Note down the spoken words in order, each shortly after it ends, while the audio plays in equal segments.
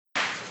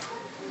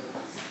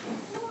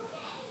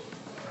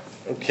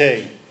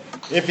Okay,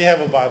 if you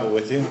have a Bible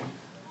with you,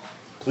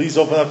 please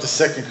open up to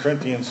 2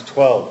 Corinthians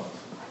 12.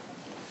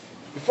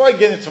 Before I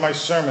get into my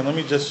sermon, let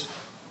me just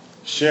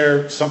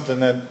share something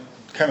that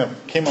kind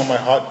of came on my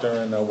heart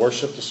during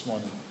worship this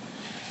morning.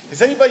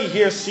 Has anybody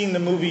here seen the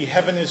movie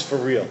Heaven is for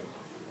Real?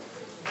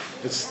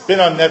 It's been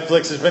on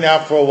Netflix. It's been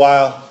out for a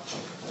while.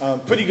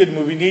 Pretty good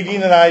movie.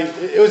 Nadine and I,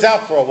 it was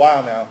out for a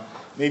while now.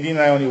 Nadine and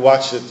I only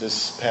watched it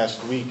this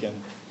past week. And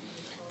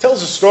it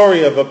tells a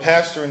story of a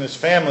pastor and his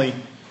family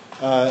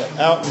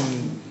out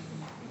in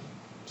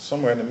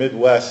somewhere in the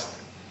Midwest,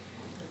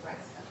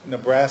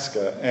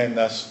 Nebraska, and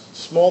a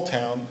small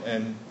town.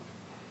 And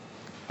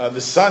the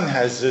son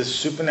has this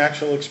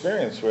supernatural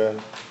experience where,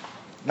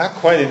 not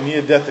quite a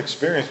near-death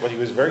experience, but he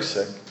was very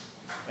sick.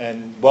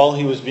 And while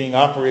he was being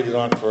operated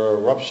on for a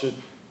ruptured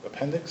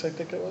appendix, I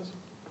think it was,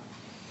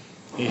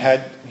 he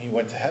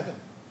went to heaven,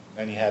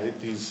 and he had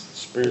these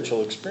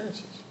spiritual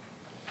experiences.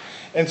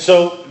 And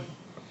so,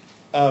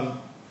 I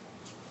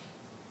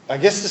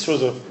guess this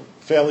was a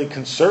fairly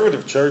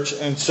conservative church,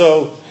 and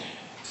so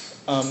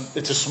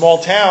it's a small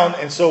town,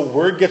 and so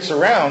word gets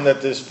around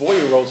that this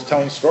 4-year-old's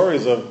telling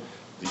stories of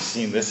he's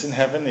seen this in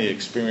heaven, he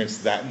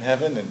experienced that in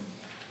heaven, and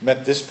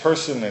met this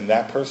person and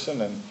that person,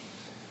 and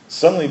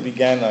suddenly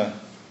began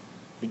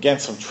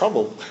some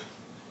trouble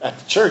at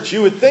the church.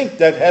 You would think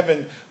that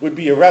heaven would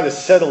be a rather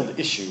settled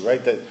issue,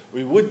 right? That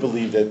we would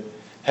believe that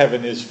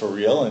heaven is for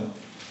real and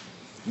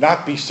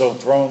not be so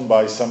thrown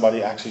by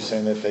somebody actually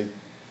saying that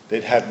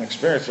they'd had an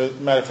experience. As a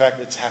matter of fact,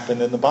 it's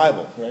happened in the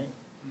Bible, right?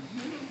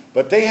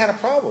 But they had a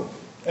problem.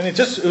 And it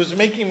was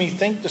making me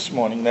think this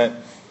morning that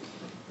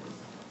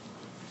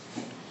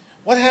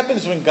what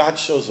happens when God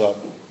shows up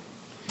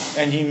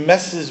and he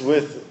messes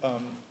with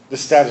the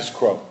status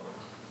quo?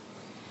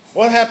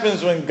 What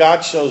happens when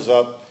God shows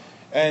up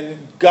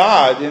and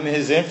God, in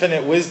his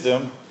infinite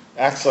wisdom,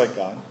 acts like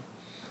God,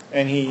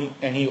 and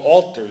he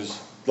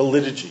alters the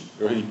liturgy,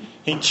 or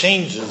he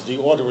changes the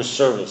order of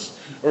service,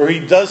 or he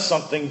does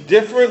something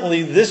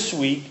differently this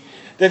week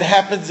that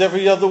happens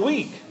every other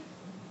week?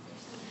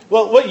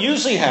 Well, what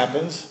usually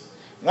happens,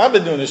 and I've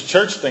been doing this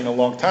church thing a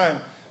long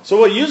time, so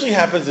what usually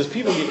happens is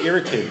people get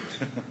irritated.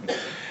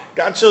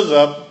 God shows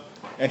up,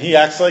 and he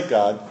acts like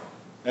God,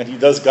 and he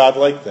does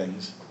God-like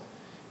things,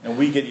 and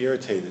we get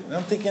irritated. And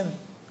I'm thinking,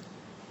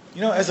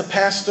 as a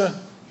pastor,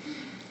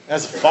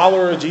 as a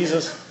follower of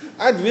Jesus,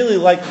 I'd really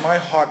like my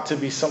heart to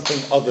be something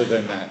other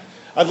than that.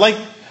 I'd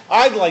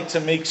like to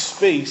make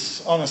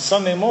space on a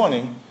Sunday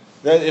morning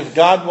that if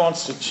God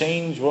wants to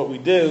change what we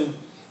do,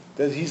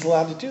 that he's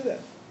allowed to do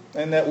that,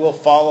 and that we'll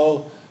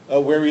follow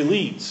where he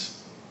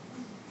leads.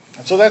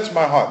 And so that's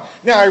my heart.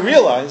 Now I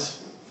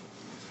realize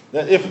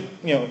that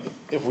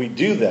if we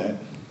do that,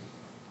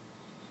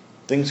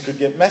 things could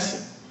get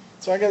messy.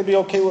 So I got to be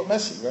okay with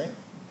messy, right?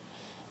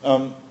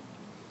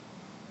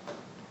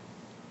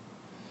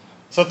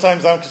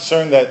 Sometimes I'm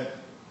concerned that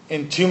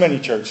in too many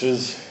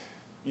churches,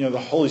 the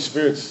Holy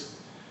Spirit's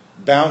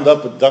bound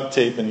up with duct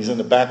tape and he's in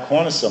the back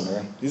corner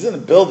somewhere. He's in the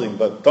building,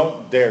 but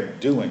don't dare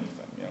do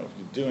anything. If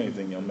you do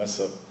anything, you'll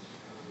mess up.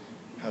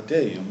 How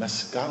dare you?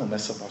 God will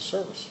mess up our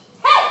service.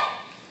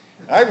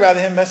 I'd rather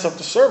him mess up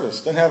the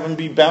service than have him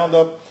be bound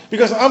up,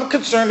 because I'm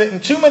concerned that in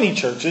too many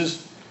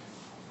churches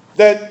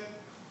that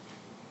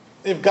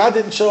if God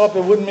didn't show up,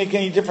 it wouldn't make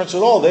any difference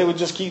at all. They would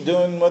just keep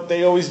doing what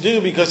they always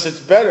do because it's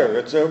better.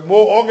 It's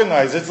more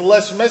organized. It's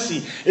less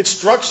messy. It's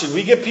structured.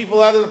 We get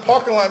people out of the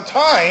parking lot in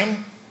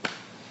time.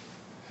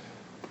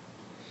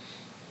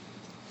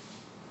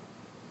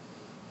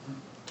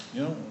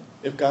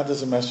 If God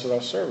doesn't mess with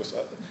our service.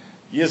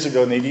 Years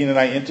ago, Nadine and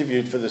I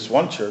interviewed for this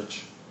one church.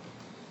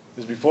 It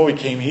was before we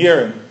came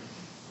here,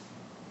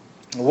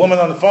 and a woman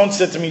on the phone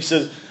said to me, she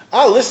says,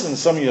 "I listen to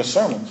some of your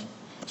sermons."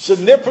 She said,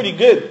 "They're pretty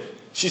good."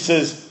 She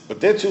says, "But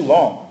they're too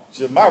long."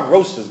 She said, "My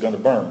roaster's going to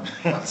burn."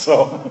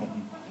 So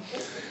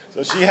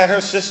she had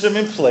her system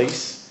in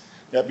place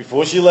that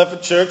before she left the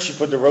church, she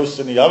put the roast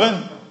in the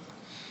oven.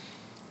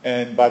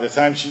 And by the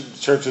time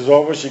church was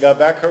over, she got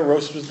back, her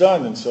roast was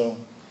done. And so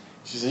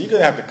she said, "You're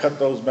going to have to cut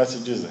those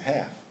messages in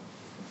half."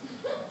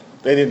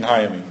 They didn't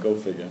hire me, go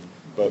figure.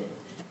 But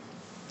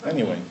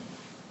anyway,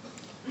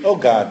 oh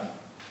God,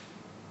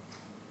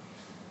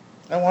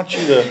 I want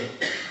you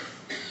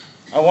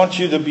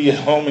to be at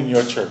home in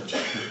your church.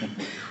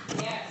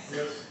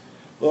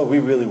 Lord, we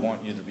really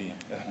want you to be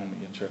at home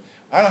in your church.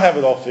 I don't have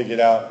it all figured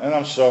out, and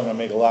I'm sure I'm going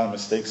to make a lot of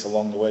mistakes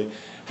along the way.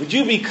 Would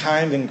you be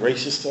kind and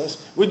gracious to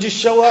us? Would you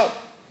show up?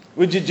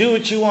 Would you do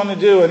what you want to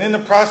do? And in the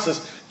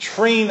process,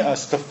 train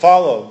us to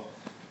follow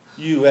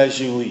you as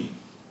you lead.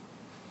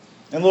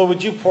 And Lord,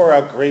 would you pour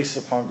out grace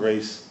upon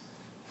grace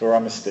for our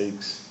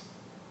mistakes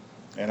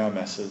and our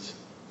messes?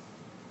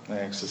 I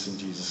ask this in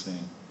Jesus'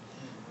 name.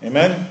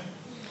 Amen?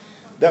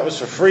 That was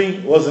for free.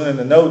 It wasn't in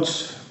the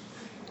notes.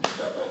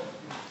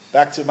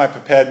 Back to my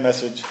prepared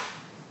message.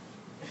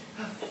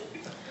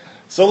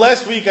 So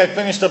last week I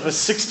finished up a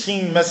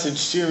 16-message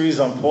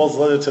series on Paul's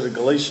letter to the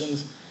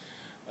Galatians.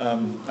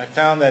 I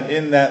found that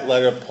in that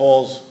letter,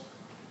 Paul's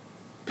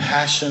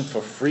passion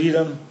for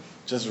freedom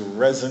just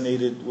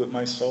resonated with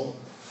my soul.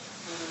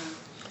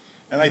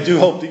 And I do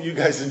hope that you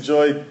guys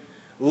enjoyed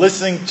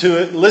listening to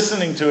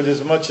it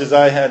as much as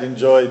I had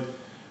enjoyed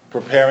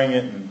preparing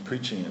it and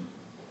preaching it.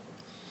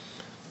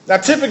 Now,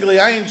 typically,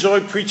 I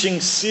enjoy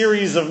preaching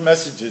series of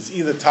messages,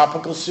 either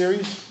topical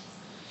series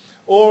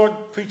or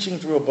preaching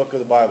through a book of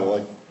the Bible,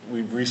 like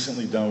we've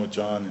recently done with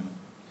John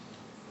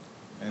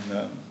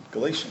and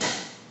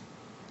Galatians.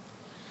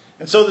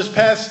 And so this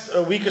past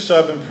week or so,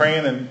 I've been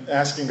praying and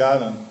asking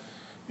God on,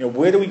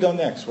 where do we go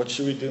next? What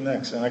should we do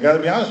next? And I got to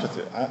be honest with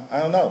you, I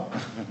don't know.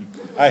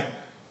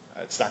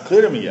 It's not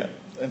clear to me yet.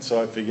 And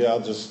so I figure I'll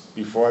just,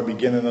 before I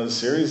begin another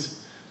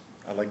series,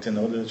 I'd like to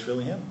know that it's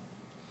really Him.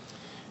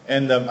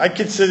 And I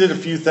considered a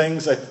few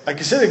things. I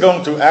considered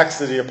going through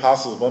Acts of the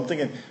Apostles, but I'm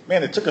thinking,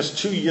 man, it took us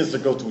 2 years to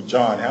go through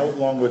John. How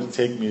long would it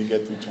take me to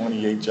get through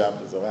 28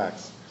 chapters of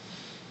Acts?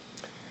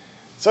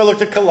 So I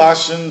looked at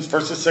Colossians,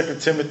 1st and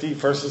 2nd Timothy,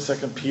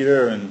 1st and 2nd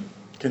Peter, and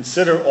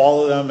considered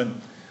all of them.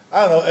 And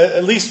I don't know,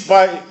 at least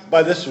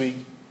by this week,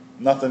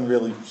 nothing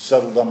really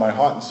settled on my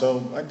heart. And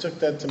so I took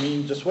that to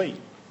mean just wait.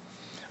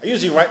 I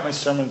usually write my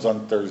sermons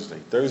on Thursday.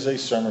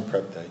 Thursday's sermon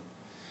prep day.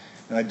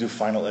 And I do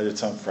final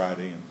edits on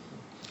Friday. And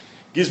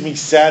gives me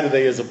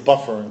Saturday as a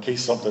buffer in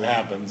case something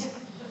happens.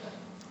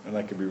 And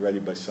I can be ready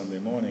by Sunday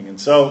morning. And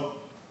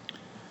so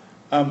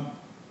I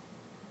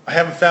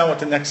haven't found what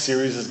the next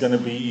series is going to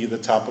be, either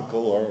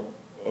topical or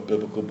a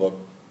biblical book.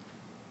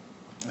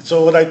 And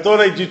so what I thought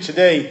I'd do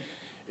today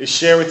is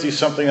share with you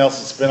something else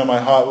that's been on my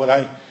heart, what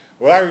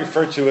I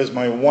refer to as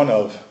my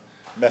one-of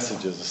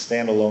messages, a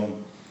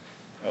standalone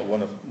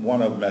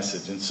one of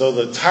message. And so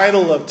the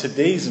title of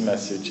today's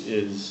message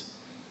is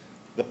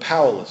The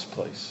Powerless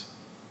Place.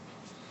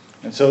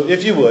 And so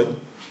if you would,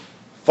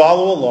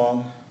 follow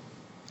along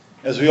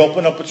as we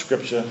open up with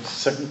Scripture,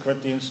 2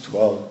 Corinthians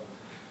 12,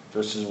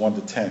 verses 1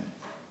 to 10.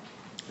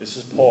 This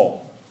is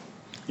Paul.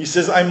 He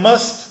says, I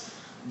must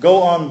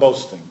go on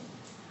boasting,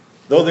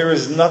 though there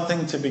is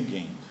nothing to be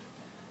gained.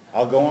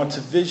 I'll go on to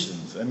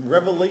visions and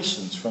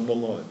revelations from the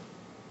Lord.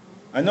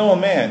 I know a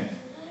man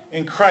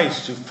in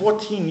Christ who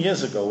 14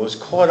 years ago was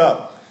caught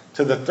up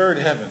to the third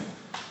heaven.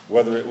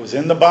 Whether it was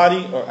in the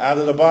body or out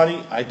of the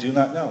body, I do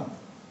not know.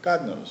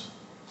 God knows.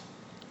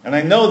 And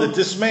I know that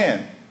this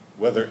man,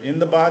 whether in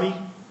the body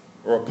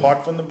or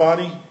apart from the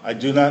body, I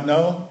do not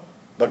know,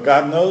 but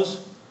God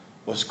knows,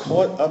 was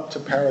caught up to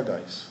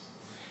paradise.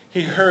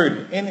 He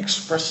heard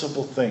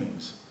inexpressible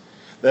things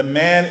that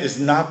man is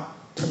not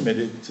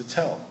permitted to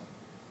tell.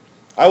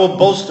 I will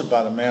boast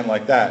about a man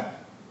like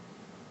that.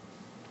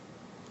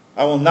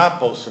 I will not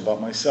boast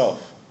about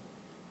myself,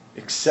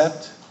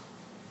 except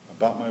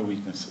about my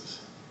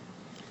weaknesses.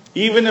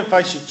 Even if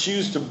I should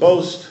choose to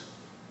boast,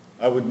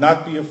 I would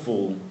not be a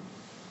fool,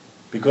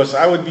 because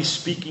I would be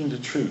speaking the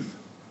truth.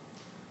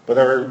 But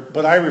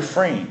I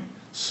refrain,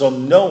 so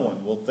no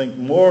one will think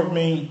more of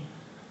me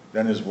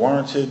than is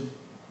warranted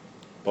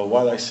by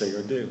what I say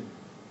or do.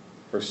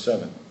 Verse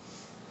 7.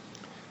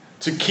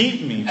 To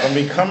keep me from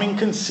becoming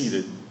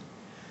conceited,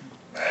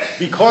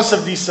 because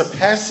of these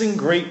surpassing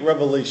great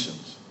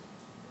revelations,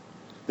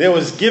 there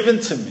was given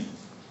to me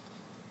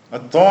a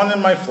thorn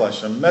in my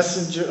flesh, a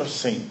messenger of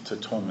Satan to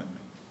torment me.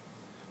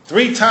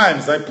 3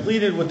 times I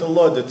pleaded with the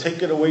Lord to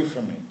take it away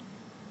from me.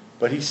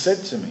 But He said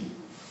to me,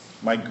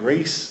 my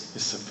grace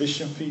is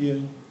sufficient for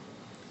you,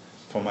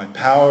 for my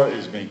power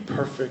is made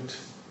perfect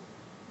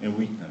in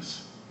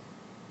weakness.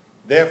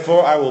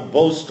 Therefore I will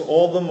boast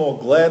all the more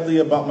gladly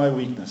about my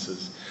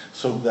weaknesses,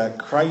 so that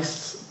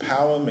Christ's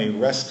power may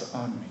rest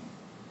on me.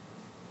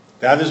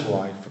 That is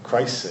why, for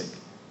Christ's sake,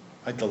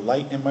 I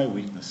delight in my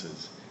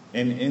weaknesses,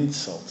 in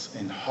insults,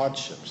 in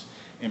hardships,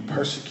 in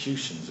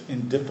persecutions,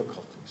 in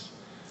difficulties.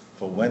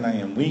 For when I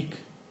am weak,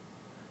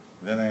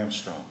 then I am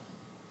strong.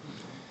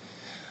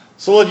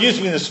 So Lord,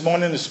 use me this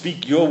morning to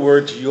speak your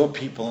word to your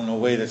people in a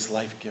way that's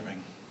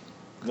life-giving.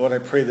 Lord, I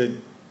pray that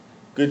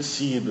good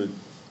seed would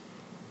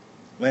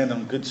land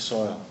on good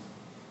soil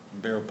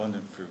and bear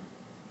abundant fruit.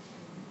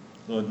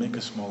 Lord, make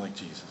us more like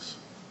Jesus.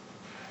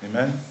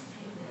 Amen?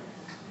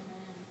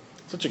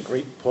 Such a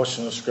great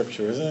portion of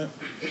Scripture, isn't it?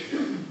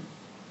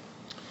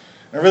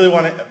 I really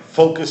want to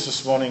focus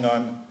this morning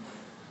on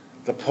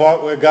the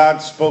part where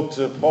God spoke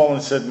to Paul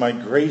and said, my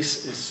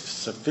grace is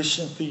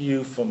sufficient for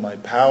you, for my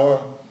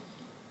power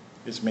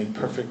is made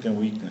perfect in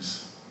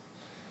weakness.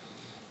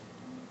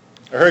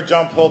 I heard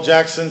John Paul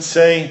Jackson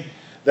say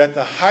that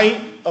the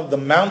height of the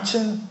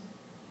mountain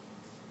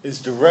is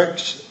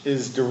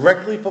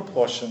directly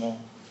proportional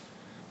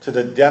to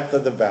the depth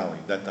of the valley.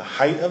 That the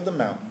height of the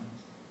mountain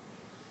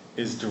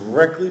is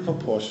directly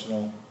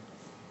proportional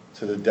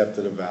to the depth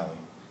of the valley.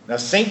 Now,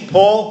 St.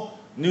 Paul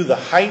knew the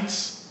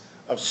heights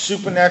of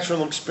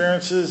supernatural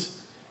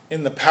experiences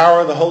in the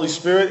power of the Holy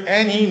Spirit,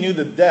 and he knew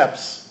the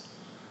depths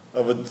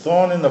of a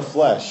thorn in the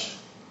flesh,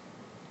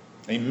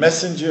 a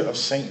messenger of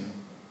Satan,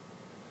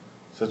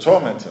 to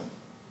torment him.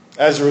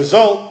 As a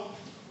result,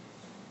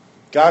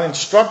 God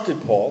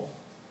instructed Paul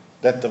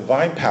that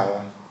divine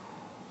power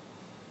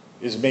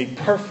is made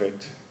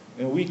perfect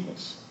in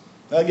weakness.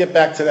 Now, I'll get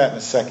back to that in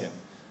a second.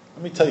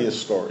 Let me tell you a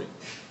story.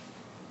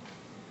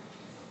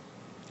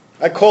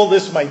 I call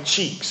this my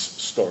cheeks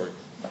story.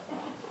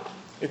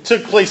 It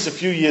took place a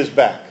few years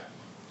back.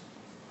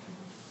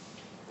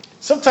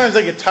 Sometimes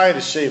I get tired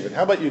of shaving.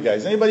 How about you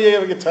guys? Anybody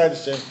ever get tired of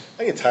shaving?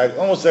 I get tired.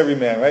 Almost every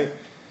man, right?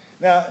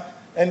 Now,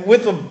 and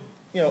with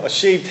a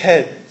shaved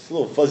head, it's a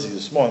little fuzzy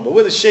this morning, but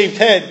with a shaved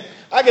head,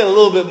 I get a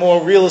little bit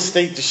more real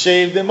estate to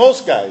shave than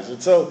most guys.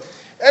 And so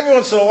every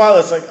once in a while,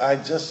 it's like, I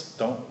just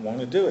don't want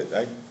to do it.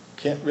 I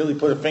can't really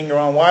put a finger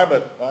on why,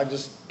 but I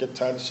just get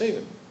tired of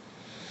shaving.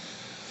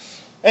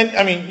 And,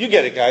 I mean, you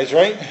get it, guys,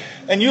 right?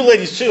 And you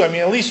ladies, too. I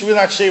mean, at least we're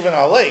not shaving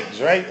our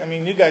legs, right? I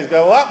mean, you guys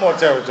got a lot more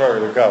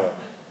territory to cover.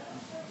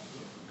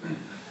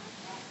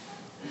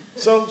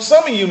 So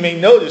some of you may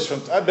notice,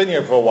 I've been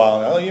here for a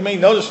while now, you may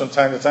notice from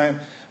time to time,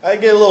 I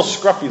get a little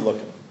scruffy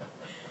looking.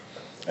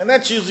 And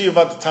that's usually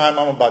about the time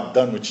I'm about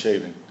done with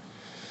shaving.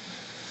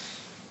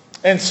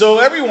 And so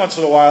every once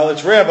in a while,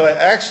 it's rare, but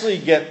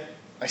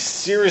I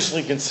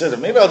seriously consider,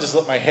 maybe I'll just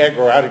let my hair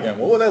grow out again.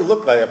 What would I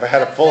look like if I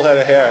had a full head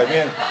of hair? I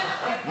mean,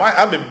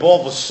 I've been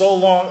bald for so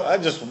long, I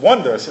just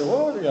wonder. I said,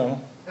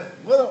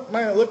 what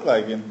might I look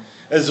like? And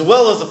as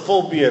well as a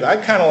full beard. I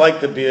kind of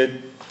like the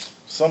beard.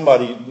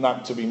 Somebody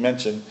not to be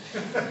mentioned.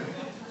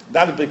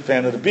 Not a big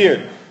fan of the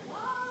beard.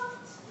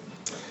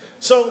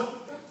 So,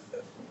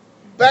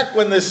 back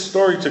when this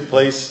story took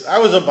place, I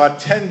was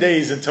about 10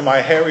 days into my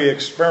hairy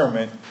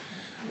experiment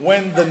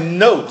when the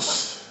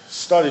notes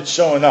started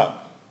showing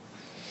up.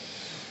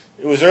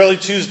 It was early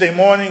Tuesday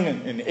morning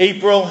in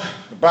April,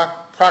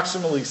 about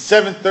approximately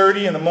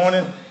 7:30 in the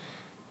morning,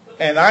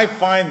 and I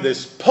find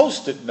this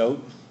Post-it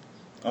note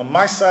on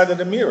my side of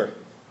the mirror.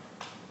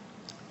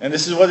 And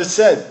this is what it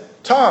said.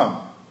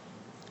 Tom,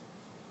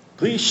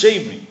 please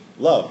shave me.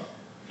 Love,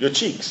 your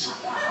cheeks.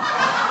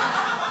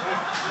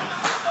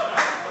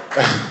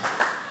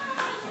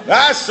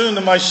 I assumed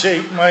that my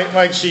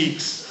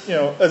cheeks,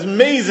 as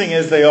amazing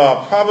as they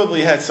are,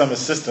 probably had some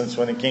assistance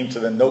when it came to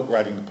the note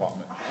writing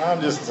department. I'm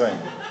just saying.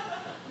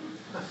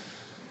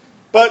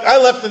 But I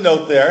left the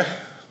note there,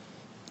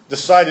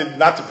 decided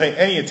not to pay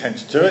any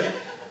attention to it,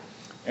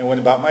 and went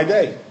about my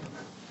day.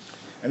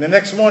 And the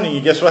next morning,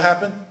 you guess what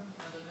happened?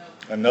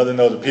 Another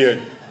note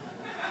appeared.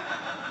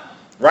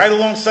 Right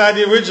alongside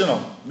the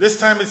original. This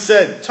time it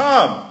said,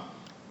 Tom,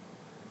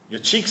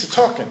 your cheeks are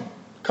talking.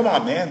 Come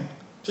on, man.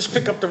 Just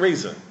pick up the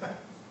razor.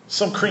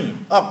 Some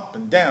cream, up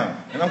and down,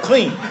 and I'm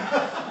clean.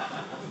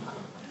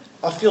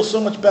 I'll feel so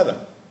much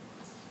better.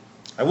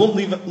 I won't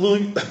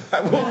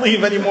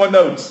leave any more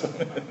notes.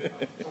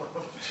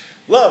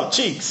 Love,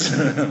 cheeks.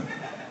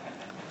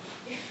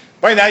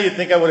 By now you'd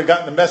think I would have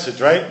gotten the message,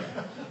 right?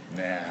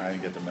 Nah, I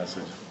didn't get the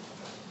message.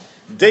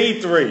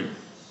 Day 3.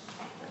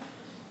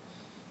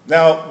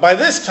 Now, by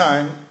this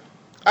time,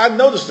 I'd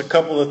noticed a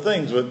couple of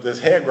things with this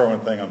hair growing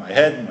thing on my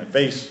head and my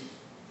face.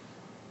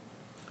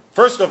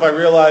 First off, I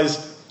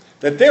realized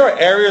that there are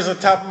areas on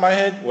top of my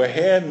head where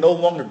hair no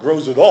longer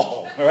grows at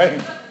all,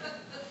 right?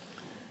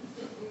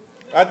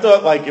 I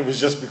thought like it was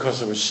just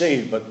because it was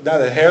shaved, but now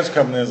that hair's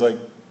coming in, it's like,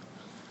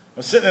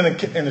 I'm sitting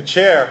in a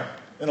chair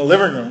in the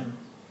living room.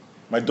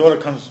 My daughter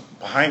comes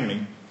behind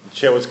me. The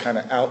chair was kind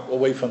of out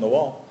away from the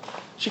wall.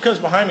 She comes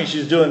behind me.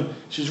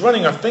 She's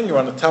running her finger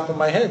on the top of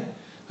my head.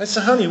 I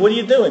said, honey, what are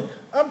you doing?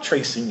 I'm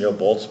tracing your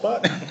bald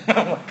spot.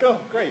 I'm like,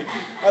 oh, great.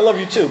 I love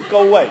you too.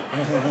 Go away.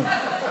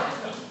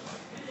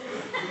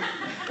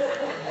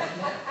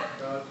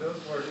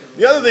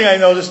 The other thing I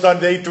noticed on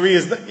day 3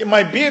 is that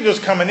my beard was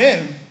coming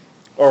in,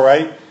 all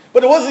right,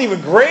 but it wasn't even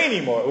gray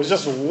anymore. It was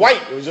just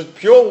white. It was just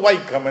pure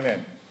white coming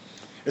in.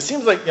 It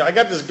seems like, I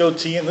got this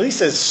goatee, and at least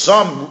there's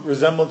some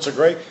resemblance of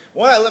gray.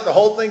 When I let the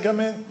whole thing come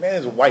in, man,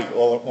 it's white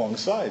all along the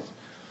sides.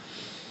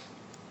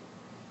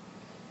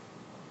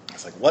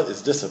 It's like, what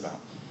is this about?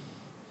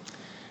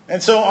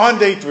 And so on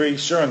day 3,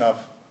 sure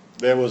enough,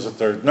 there was a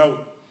third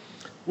note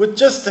with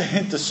just a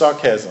hint of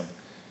sarcasm.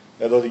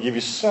 That ought to give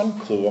you some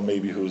clue on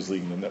maybe who's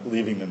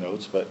leaving the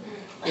notes, but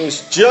it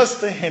was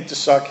just a hint of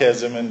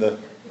sarcasm in the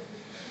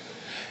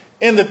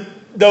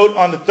note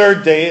on the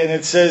third day, and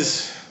it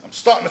says, I'm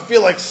starting to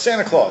feel like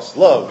Santa Claus.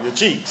 Love, your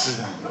cheeks.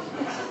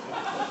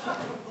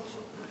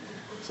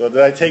 So did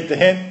I take the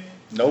hint?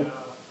 Nope,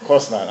 of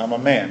course not. I'm a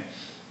man.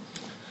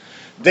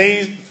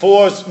 Day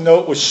 4's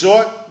note was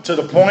short, to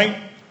the point,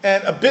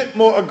 and a bit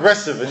more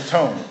aggressive in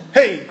tone.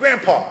 Hey,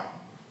 Grandpa,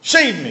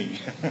 shave me.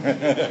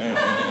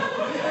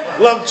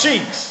 Love,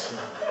 cheeks.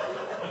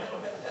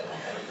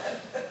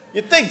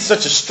 You'd think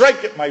such a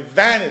strike at my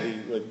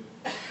vanity would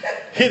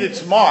hit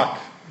its mark.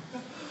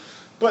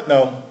 But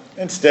no,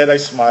 instead I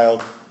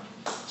smiled,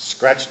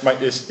 scratched my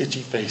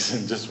itchy face,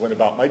 and just went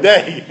about my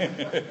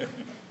day.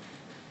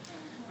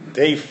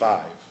 Day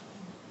 5.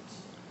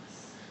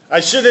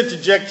 I should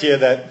interject here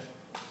that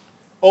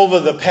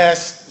over the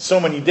past so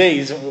many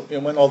days,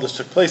 and when all this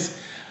took place,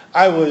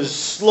 I was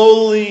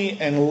slowly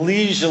and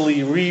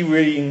leisurely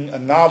rereading a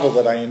novel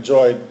that I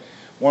enjoyed,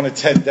 one of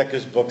Ted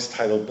Decker's books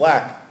titled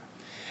Black.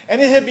 And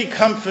it had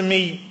become, for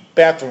me,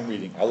 bathroom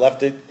reading. I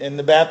left it in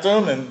the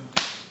bathroom, and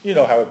you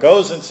know how it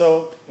goes, and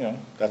so,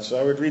 that's how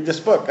I would read this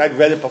book. I'd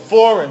read it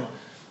before, and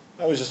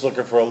I was just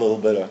looking for a little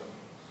bit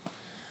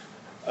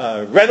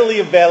of readily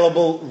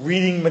available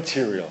reading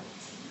material.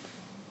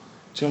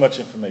 Too much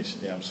information.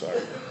 Yeah, I'm sorry.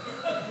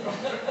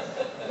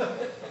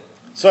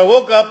 So I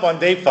woke up on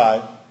day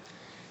 5,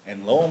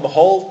 and lo and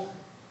behold,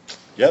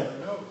 yep,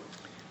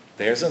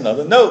 there's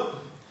another note.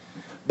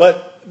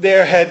 But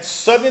there had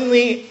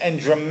suddenly and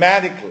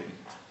dramatically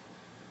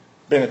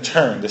been a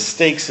turn. The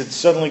stakes had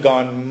suddenly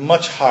gone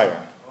much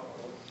higher.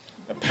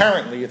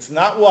 Apparently, it's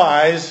not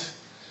wise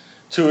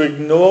to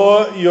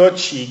ignore your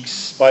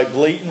cheeks by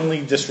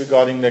blatantly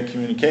disregarding their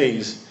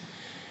communiques,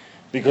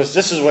 because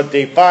this is what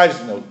day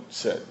 5's note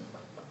said.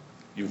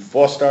 You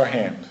forced our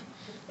hand.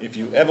 If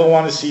you ever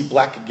want to see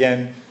black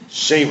again,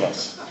 shave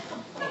us.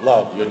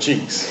 Love, your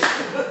cheeks.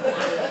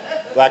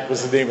 Black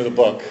was the name of the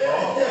book.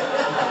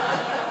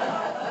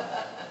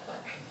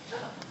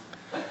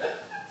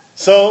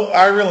 So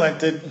I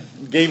relented,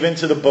 gave in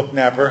to the book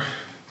napper,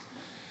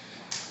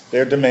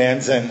 their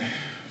demands, and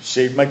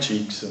shaved my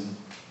cheeks. And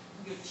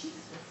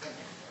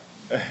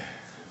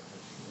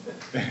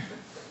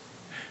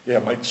yeah,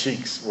 my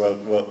cheeks.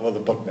 Well, the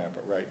book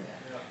napper, right?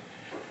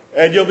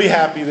 And you'll be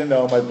happy to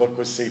know my book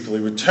was safely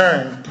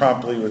returned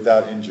promptly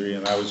without injury,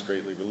 and I was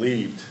greatly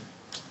relieved.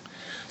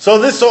 So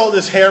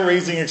this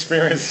hair-raising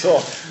experience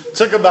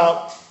took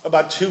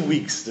about 2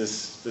 weeks,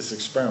 this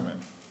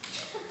experiment.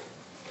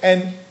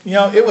 And,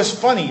 it was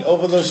funny.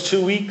 Over those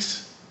 2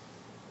 weeks,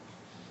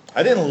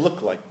 I didn't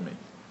look like me.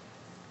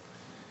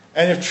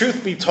 And if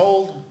truth be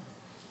told,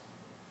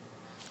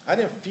 I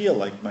didn't feel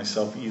like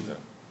myself either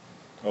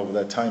over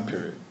that time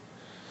period.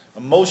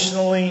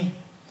 Emotionally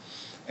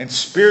and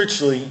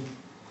spiritually,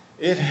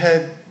 it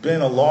had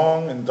been a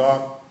long and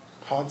dark,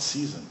 hard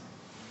season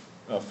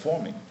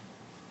for me.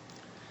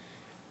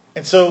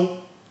 And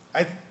so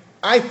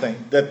I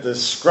think that the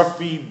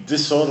scruffy,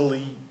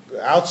 disorderly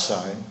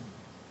outside,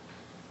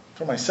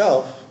 for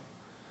myself,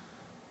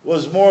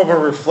 was more of a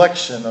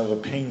reflection of a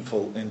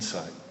painful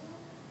inside.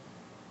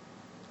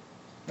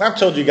 I've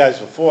told you guys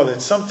before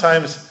that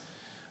sometimes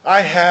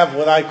I have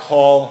what I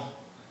call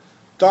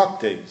dark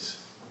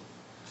days.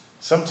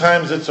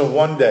 Sometimes it's a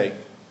one day,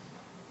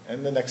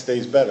 and the next day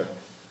is better.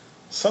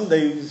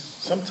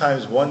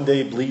 Sometimes one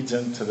day bleeds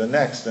into the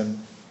next,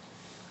 and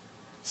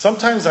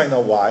sometimes I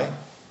know why,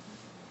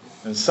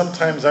 and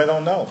sometimes I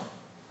don't know.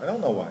 I don't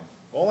know why.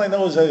 All I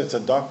know is that it's a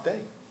dark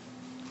day.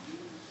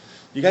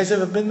 You guys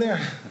ever been there?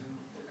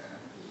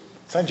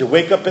 Sometimes you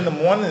wake up in the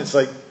morning, it's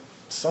like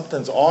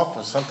something's off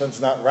or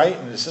something's not right,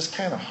 and it's just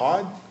kind of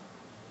hard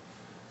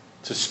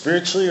to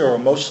spiritually or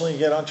emotionally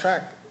get on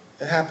track.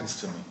 It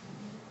happens to me.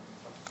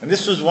 And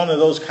this was one of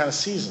those kind of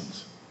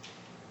seasons.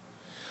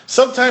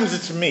 Sometimes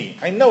it's me.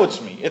 I know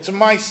it's me. It's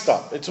my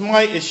stuff. It's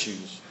my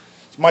issues.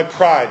 It's my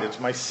pride. It's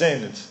my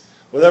sin. It's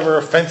whatever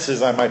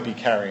offenses I might be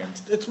carrying.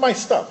 It's my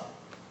stuff.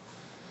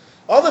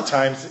 Other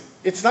times,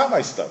 it's not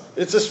my stuff.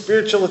 It's a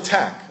spiritual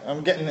attack.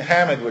 I'm getting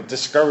hammered with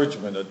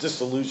discouragement or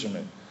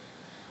disillusionment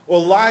or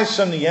lies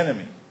from the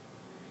enemy.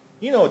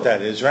 You know what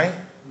that is, right?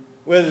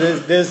 Where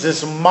there's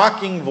this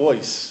mocking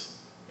voice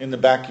in the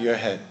back of your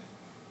head.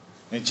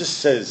 And it just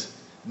says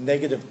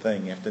negative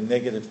thing after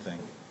negative thing.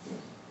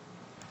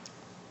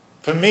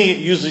 For me, it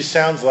usually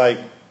sounds like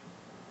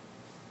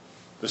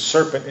the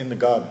serpent in the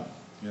garden.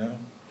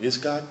 Is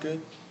God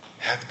good?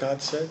 Hath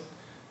God said?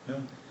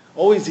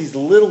 Always these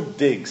little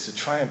digs to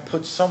try and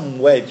put some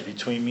wedge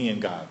between me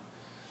and God,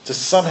 to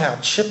somehow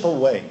chip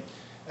away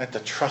at the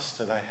trust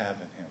that I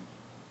have in Him.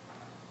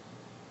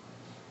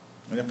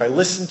 And if I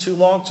listen too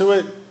long to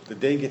it, the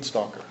day gets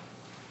darker.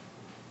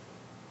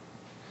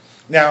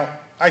 Now,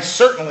 I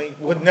certainly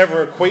would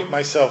never equate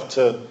myself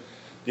to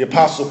the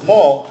Apostle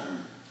Paul,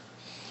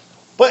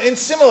 but in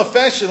similar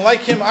fashion,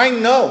 like him, I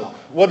know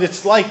what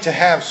it's like to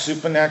have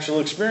supernatural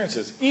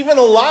experiences, even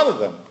a lot of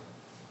them.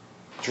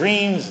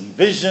 Dreams and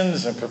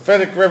visions and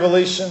prophetic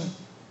revelation.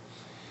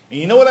 And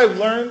you know what I've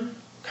learned,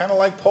 kind of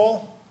like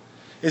Paul?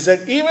 Is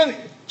that even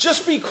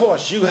just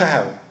because you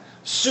have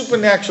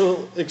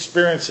supernatural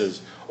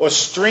experiences or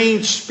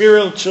strange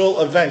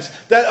spiritual events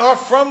that are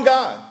from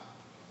God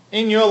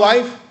in your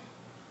life,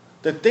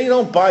 that they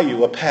don't buy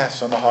you a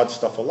pass on the hard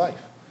stuff of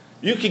life.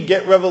 You could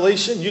get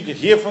revelation, you could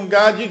hear from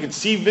God, you could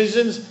see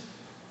visions,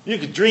 you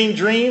could dream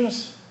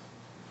dreams,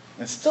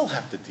 and still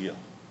have to deal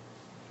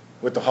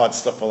with the hard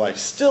stuff of life.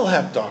 Still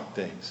have dark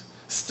days.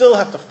 Still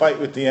have to fight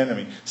with the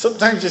enemy.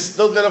 Sometimes you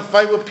still got to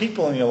fight with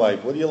people in your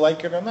life, whether you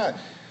like it or not.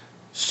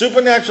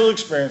 Supernatural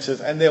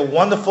experiences, and they're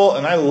wonderful,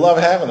 and I love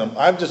having them.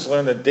 I've just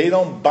learned that they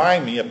don't buy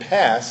me a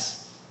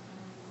pass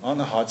on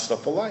the hard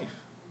stuff of life.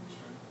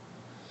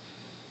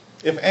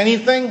 If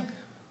anything,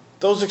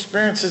 those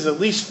experiences, at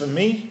least for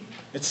me,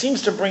 it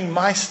seems to bring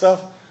my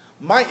stuff,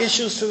 my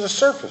issues to the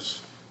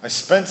surface. I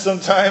spent some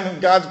time in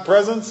God's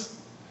presence,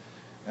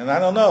 and I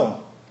don't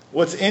know.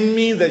 What's in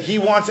me that He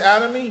wants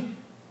out of me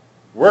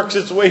works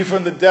its way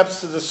from the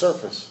depths to the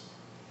surface.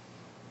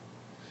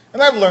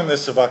 And I've learned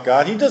this about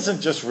God. He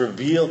doesn't just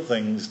reveal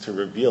things to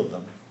reveal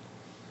them.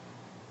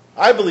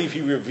 I believe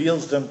He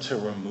reveals them to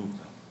remove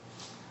them.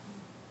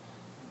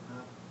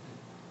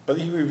 But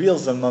He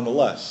reveals them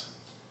nonetheless.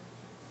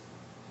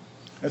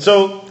 And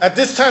so, at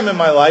this time in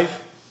my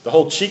life, the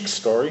whole cheek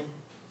story,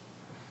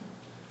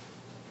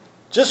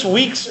 Just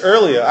weeks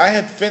earlier, I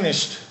had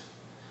finished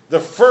the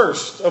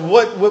first of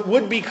what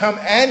would become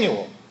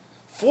annual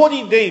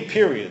 40-day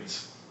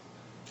periods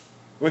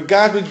where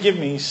God would give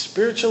me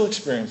spiritual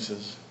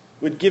experiences,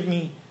 would give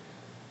me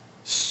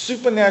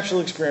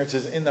supernatural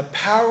experiences in the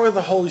power of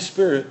the Holy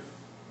Spirit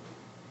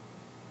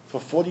for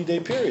a 40-day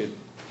period.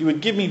 He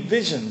would give me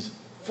visions,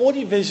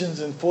 40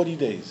 visions in 40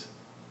 days.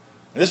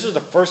 And this was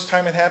the first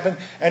time it happened,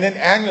 and then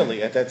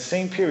annually at that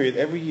same period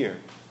every year.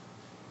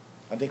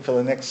 I think for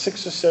the next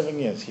 6 or 7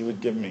 years, he'd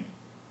give me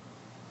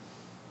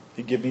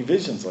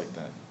visions like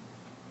that.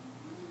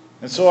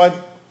 And so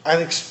I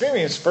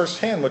experienced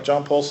firsthand what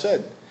John Paul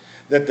said,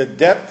 that the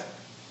depth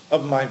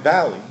of my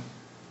valley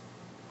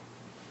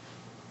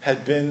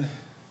had been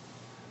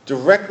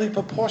directly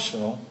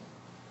proportional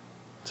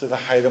to the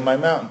height of my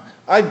mountain.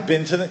 I've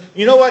been to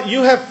you know what?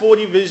 You have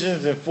 40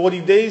 visions in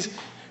 40 days.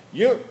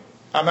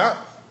 I'm out.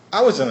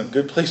 I was in a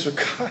good place with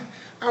God.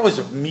 I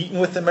was meeting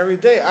with him every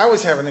day. I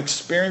was having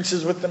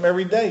experiences with him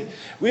every day.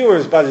 We were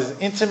about as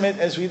intimate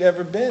as we'd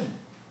ever been.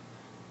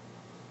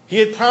 He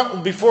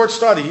had before it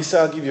started, he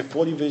said, I'll give you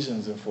 40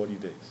 visions in 40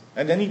 days.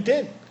 And then he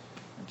did. It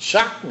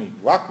shocked me,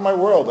 rocked my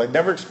world. I'd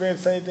never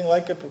experienced anything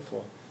like it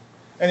before.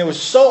 And it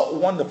was so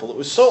wonderful. It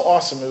was so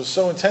awesome. It was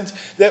so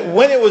intense that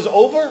when it was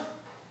over,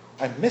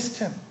 I missed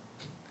him.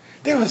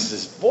 There was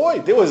this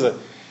void. It was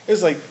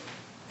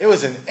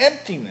an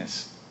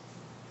emptiness.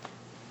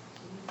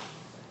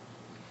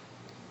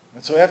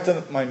 And so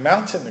after my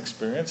mountain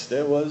experience,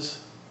 there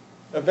was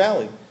a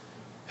valley.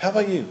 How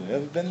about you? You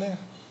ever been there?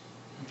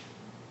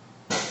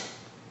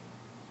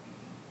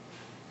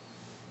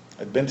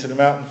 I'd been to the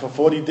mountain for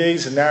 40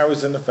 days, and now I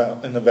was in the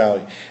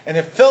valley. And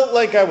it felt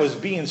like I was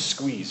being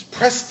squeezed,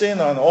 pressed in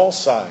on all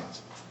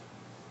sides.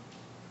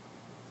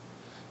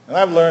 And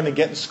I've learned that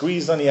getting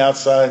squeezed on the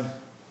outside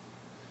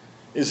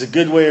is a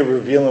good way of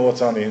revealing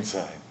what's on the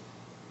inside.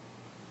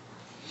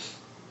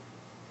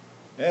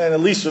 And at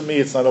least with me,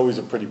 it's not always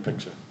a pretty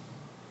picture.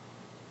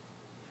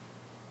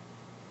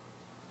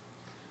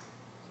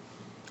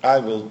 I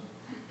will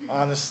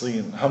honestly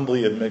and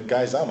humbly admit,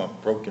 guys, I'm a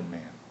broken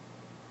man.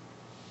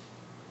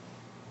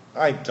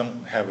 I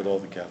don't have it all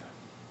together.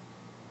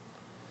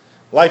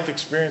 Life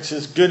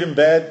experiences, good and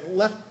bad,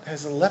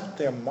 has left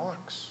their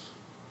marks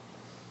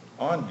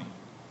on me.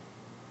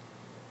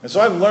 And so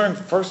I've learned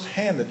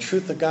firsthand the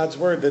truth of God's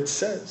word that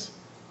says,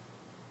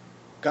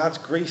 God's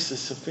grace is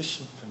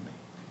sufficient for me.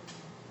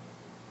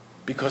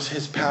 Because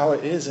his power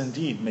is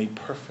indeed made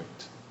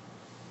perfect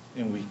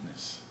in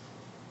weakness.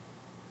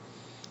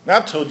 Now,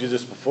 I've told you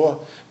this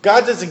before.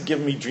 God doesn't give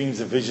me dreams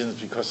and visions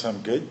because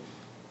I'm good.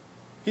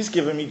 He's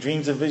given me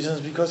dreams and visions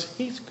because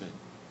he's good.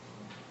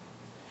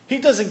 He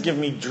doesn't give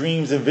me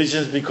dreams and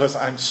visions because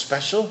I'm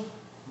special.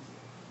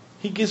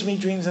 He gives me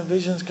dreams and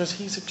visions because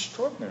he's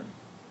extraordinary.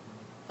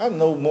 I'm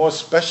no more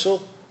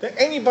special than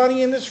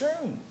anybody in this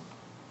room.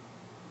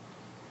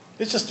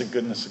 It's just the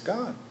goodness of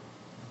God.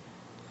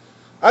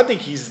 I think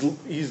he's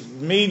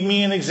made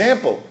me an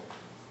example.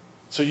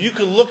 So you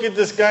can look at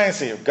this guy and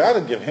say, if God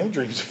would give him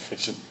dreams and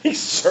visions, he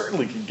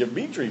certainly can give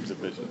me dreams and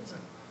visions.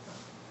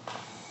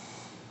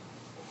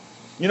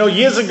 You know,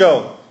 years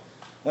ago,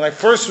 when I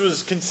first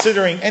was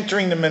considering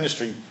entering the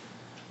ministry,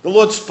 the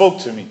Lord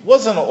spoke to me. It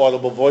wasn't an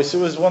audible voice. It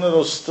was one of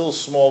those still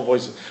small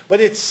voices. But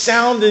it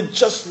sounded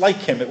just like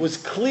him. It was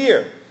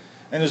clear.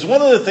 And it was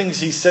one of the things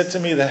he said to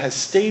me that has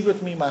stayed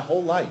with me my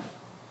whole life.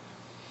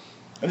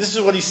 And this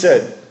is what he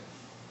said.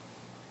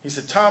 He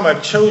said, Tom,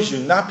 I've chose you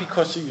not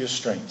because of your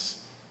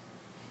strengths,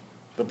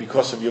 but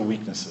because of your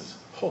weaknesses.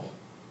 Oh.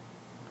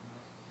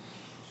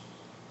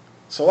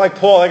 So like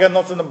Paul, I got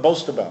nothing to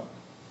boast about.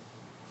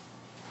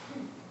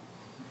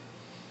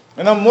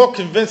 And I'm more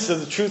convinced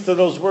of the truth of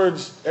those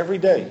words every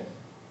day.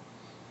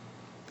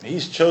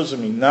 He's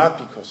chosen me not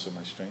because of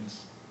my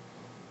strengths,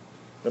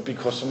 but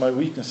because of my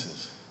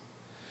weaknesses.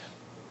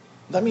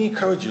 Let me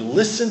encourage you,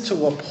 listen to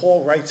what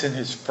Paul writes in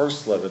his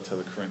first letter to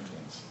the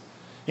Corinthians.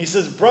 He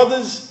says,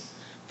 brothers,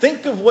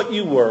 think of what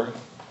you were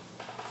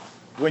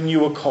when you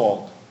were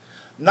called.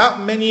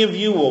 Not many of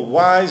you were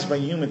wise by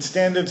human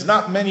standards.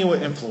 Not many were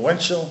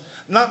influential.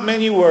 Not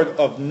many were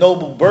of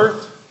noble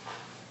birth.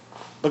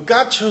 But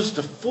God chose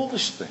the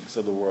foolish things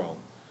of the world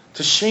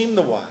to shame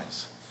the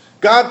wise.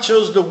 God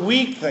chose the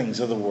weak things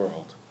of the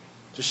world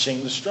to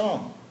shame the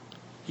strong.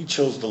 He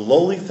chose the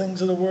lowly things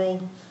of the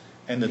world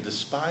and the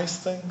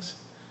despised things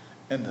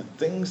and the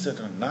things that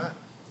are not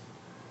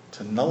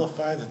to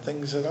nullify the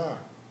things that are,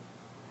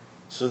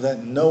 so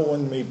that no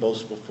one may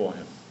boast before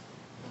him.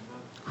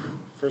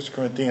 1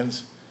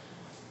 Corinthians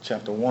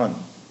chapter 1.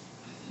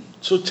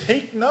 So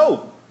take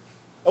note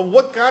of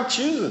what God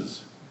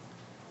chooses.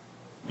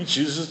 He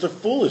chooses the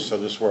foolish of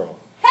this world,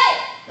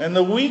 and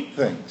the weak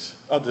things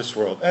of this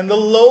world, and the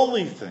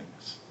lowly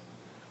things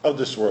of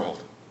this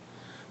world,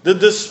 the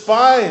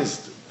despised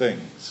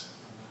things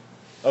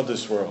of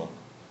this world.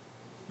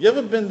 You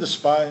ever been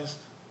despised?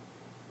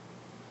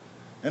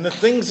 And the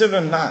things that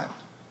are not.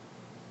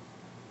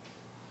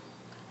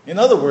 In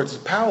other words,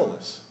 the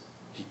powerless.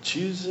 He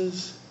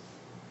chooses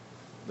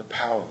the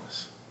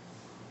powerless.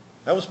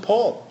 That was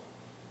Paul.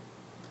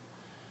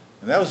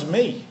 And that was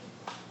me.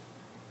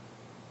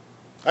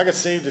 I got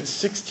saved at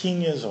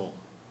 16 years old.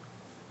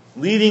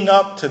 Leading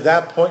up to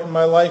that point in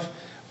my life,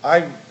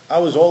 I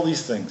was all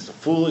these things. The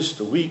foolish,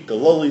 the weak, the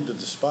lowly, the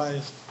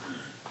despised.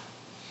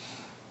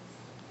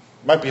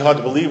 Might be hard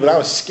to believe, but I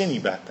was skinny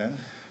back then.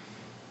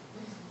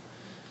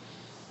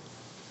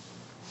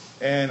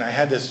 And I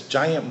had this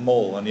giant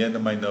mole on the end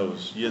of my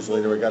nose. Years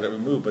later I got it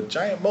removed, but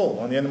giant mole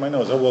on the end of my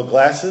nose. I wore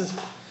glasses,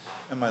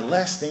 and my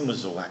last name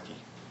was Zawacki.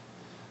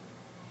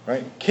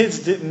 Right? Kids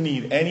didn't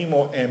need any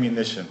more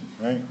ammunition,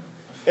 right?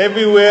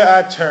 Everywhere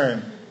I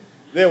turned,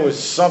 there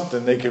was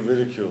something they could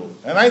ridicule.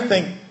 And I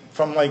think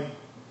from like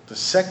the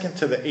 2nd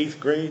to the 8th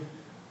grade,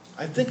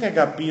 I think I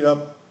got beat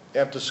up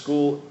after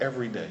school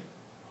every day.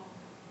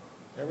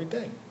 Every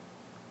day.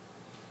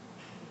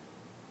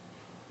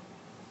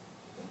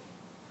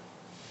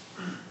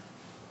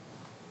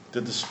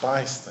 To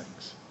despise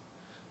things.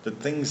 The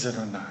things that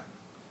are not.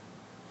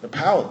 The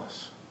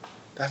powerless.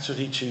 That's what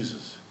he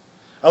chooses.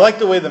 I like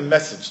the way the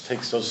Message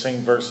takes those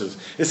same verses.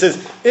 It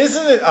says,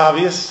 isn't it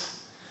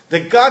obvious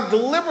that God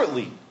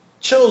deliberately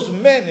chose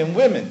men and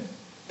women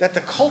that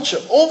the culture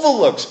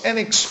overlooks and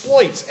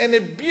exploits and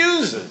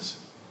abuses?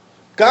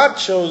 God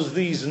chose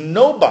these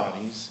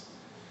nobodies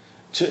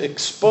to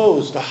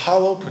expose the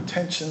hollow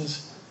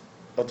pretensions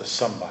of the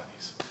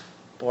somebodies.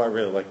 Boy, I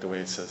really like the way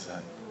it says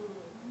that.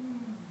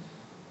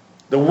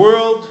 The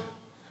world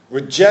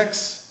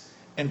rejects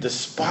and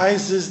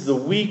despises the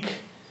weak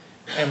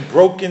and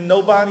broken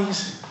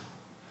nobodies,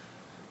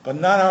 but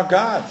not our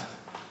God.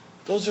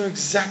 Those are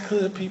exactly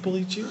the people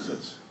he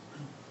chooses.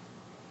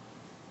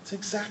 It's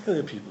exactly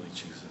the people he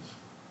chooses.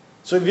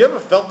 So have you ever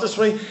felt this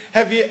way?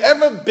 Have you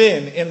ever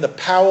been in the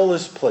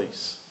powerless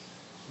place?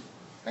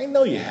 I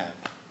know you have.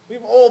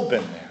 We've all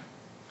been there.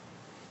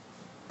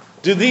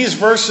 Do these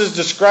verses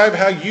describe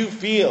how you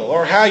feel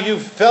or how you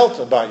felt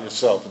about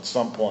yourself at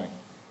some point?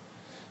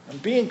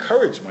 And be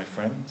encouraged, my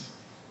friends.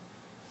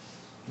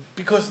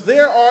 Because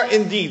there are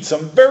indeed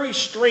some very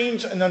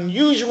strange and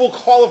unusual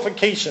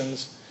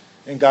qualifications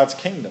in God's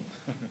kingdom.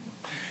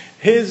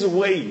 His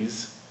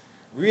ways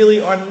really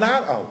are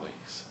not our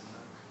ways.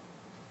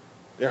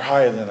 They're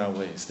higher than our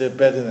ways. They're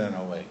better than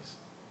our ways.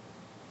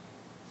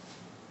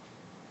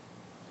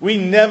 We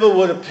never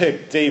would have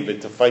picked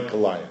David to fight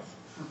Goliath.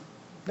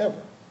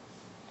 Never.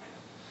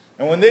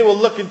 And when they were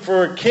looking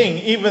for a king,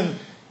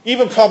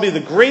 even probably the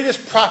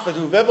greatest prophet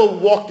who've ever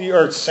walked the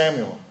earth,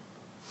 Samuel,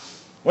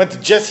 went to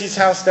Jesse's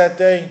house that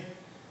day,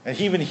 and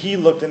even he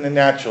looked in the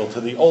natural to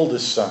the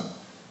oldest son,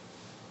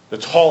 the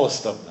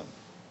tallest of them.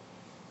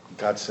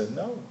 God said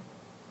no.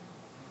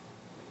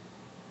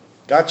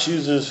 God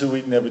chooses who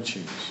we'd never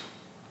choose.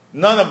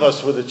 None of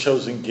us would have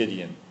chosen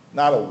Gideon.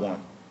 Not a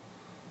one.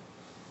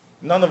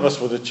 None of us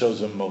would have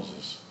chosen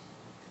Moses.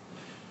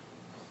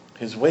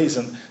 His ways,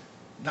 and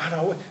not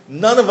our way.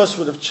 None of us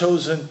would have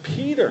chosen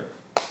Peter.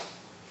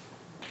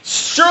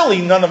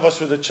 Surely none of us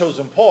would have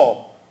chosen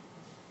Paul.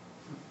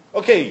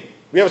 Okay,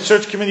 we have a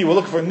search committee. We're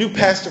looking for a new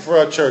pastor for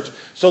our church.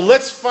 So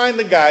let's find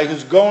the guy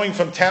who's going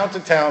from town to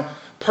town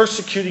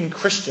persecuting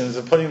Christians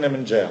and putting them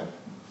in jail.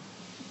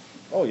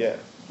 Oh yeah,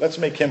 let's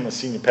make him a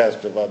senior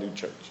pastor of our new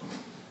church.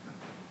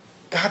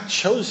 God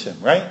chose him,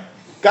 right?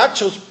 God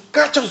chose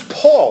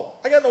Paul.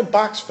 I got no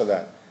box for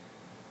that.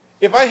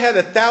 If I had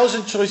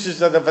 1,000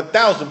 choices out of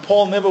 1,000,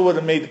 Paul never would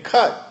have made the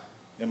cut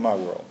in my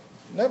world.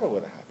 Never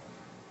would have happened.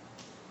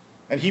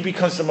 And he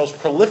becomes the most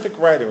prolific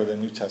writer of the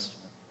New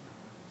Testament.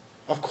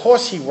 Of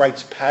course he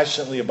writes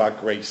passionately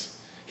about grace.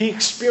 He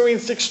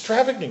experienced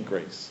extravagant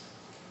grace.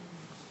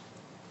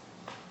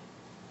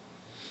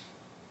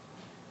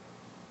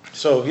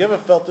 So have you ever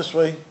felt this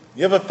way?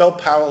 You ever felt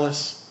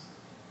powerless?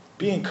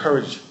 Be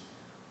encouraged.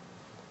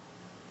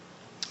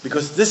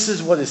 Because this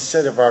is what is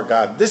said of our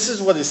God. This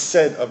is what is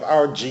said of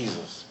our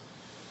Jesus.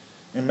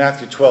 In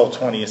Matthew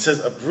 12:20, it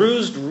says, a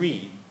bruised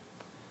reed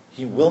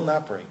he will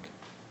not break,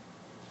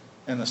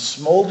 and a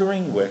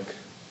smoldering wick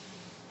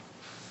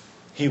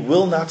he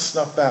will not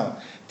snuff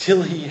out,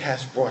 till he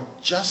has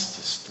brought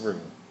justice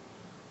through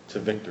to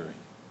victory.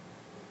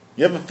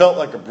 You ever felt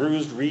like a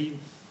bruised reed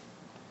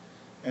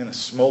and a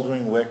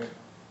smoldering wick?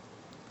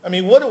 I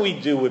mean, what do we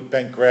do with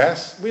bent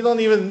grass? We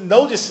don't even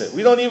notice it.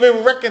 We don't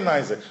even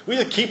recognize it. We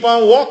just keep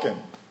on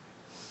walking.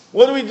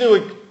 What do we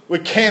do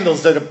with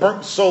candles that are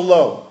burnt so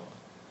low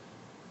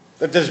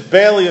that there's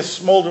barely a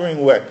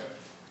smoldering wick?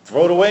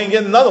 Throw it away and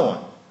get another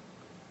one.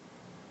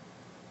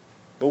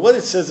 But what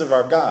it says of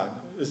our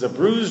God is a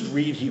bruised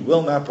reed he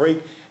will not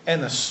break,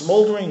 and a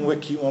smoldering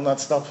wick he will not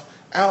snuff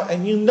out.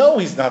 And you know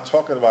he's not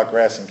talking about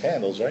grass and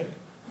candles, right?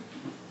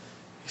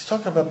 He's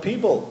talking about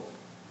people.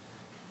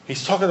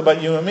 He's talking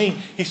about you and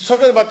me. He's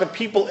talking about the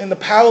people in the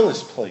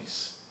powerless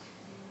place.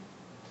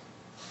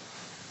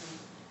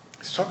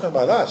 He's talking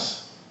about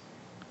us.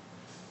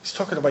 He's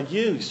talking about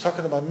you. He's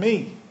talking about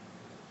me.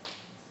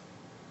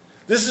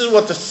 This is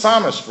what the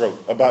psalmist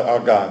wrote about our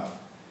God.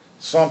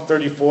 Psalm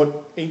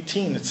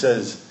 34:18, it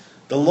says,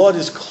 the Lord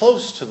is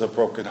close to the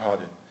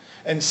brokenhearted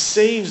and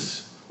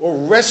saves or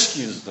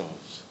rescues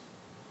those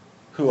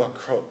who are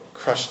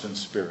crushed in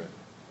spirit.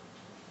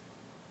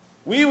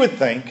 we would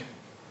think,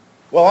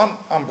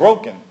 well, I'm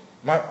broken.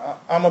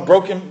 I'm a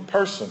broken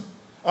person.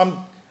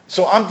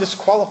 So I'm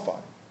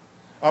disqualified.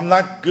 I'm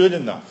not good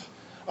enough.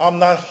 I'm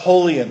not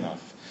holy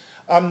enough.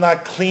 I'm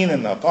not clean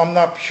enough. I'm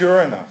not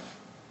pure enough.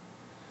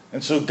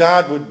 And so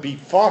God would be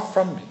far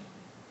from me.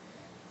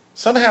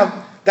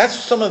 Somehow, that's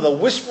some of the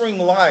whispering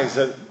lies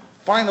that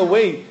find a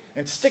way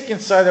and stick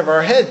inside of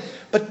our head.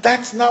 But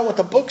that's not what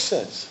the book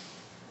says.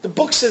 The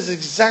book says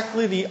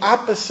exactly the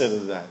opposite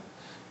of that.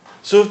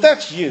 So if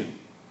that's you,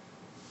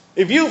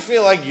 if you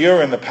feel like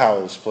you're in the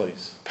powerless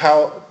place,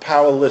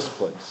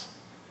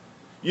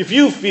 if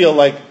you feel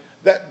like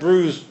that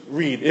bruised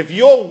reed, if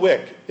your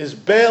wick is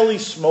barely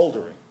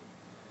smoldering,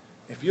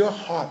 if your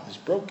heart is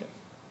broken,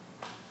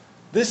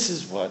 this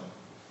is what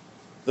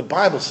the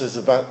Bible says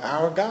about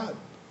our God.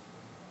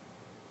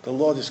 The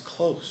Lord is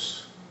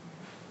close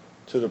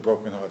to the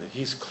brokenhearted.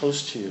 He's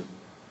close to you.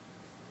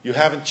 You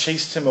haven't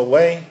chased him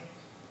away.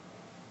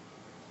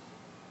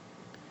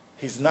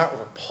 He's not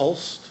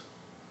repulsed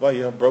by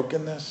your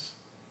brokenness.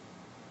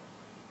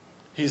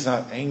 He's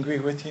not angry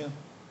with you.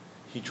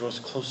 He draws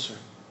closer.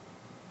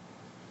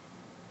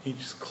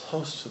 He's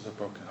close to the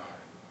brokenhearted.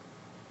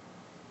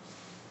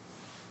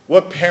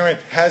 What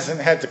parent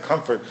hasn't had to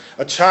comfort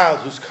a child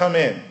who's come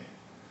in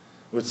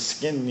with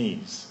skinned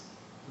knees?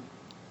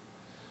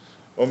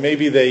 Or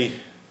maybe they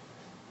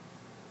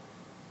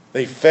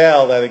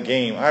failed at a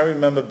game. I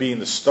remember being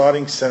the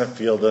starting center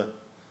fielder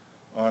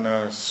on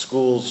our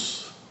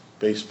school's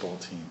baseball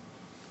team.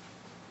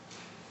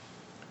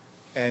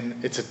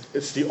 And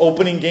it's the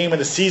opening game of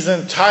the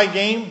season, tie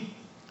game.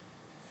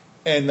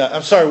 And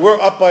we're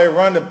up by a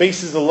run, the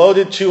bases are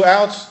loaded, 2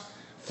 outs.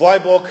 Fly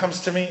ball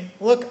comes to me.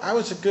 Look, I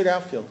was a good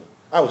outfielder.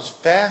 I was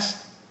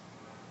fast,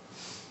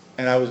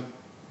 but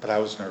I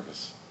was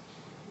nervous.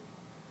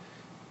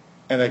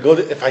 And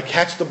if I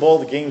catch the ball,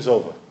 the game's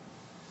over.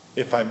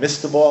 If I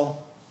miss the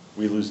ball,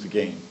 we lose the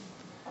game.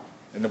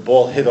 And the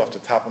ball hit off the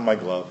top of my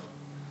glove.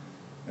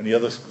 And the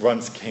other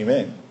runs came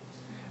in.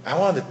 I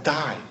wanted to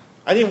die.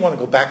 I didn't want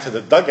to go back to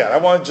the dugout. I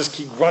wanted to just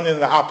keep running in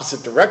the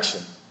opposite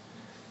direction.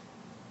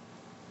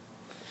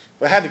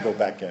 But I had to go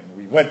back in.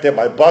 We went there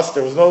by bus.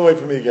 There was no way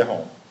for me to get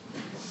home.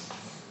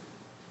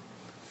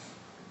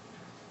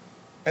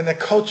 And the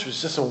coach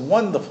was just a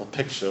wonderful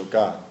picture of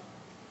God.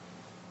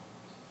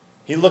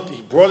 He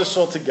brought us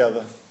all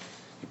together.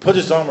 He put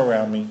his arm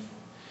around me.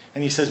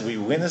 And he says, we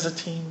win as a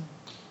team,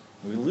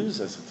 we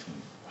lose as a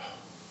team.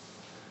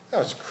 That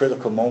was a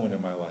critical moment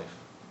in my life.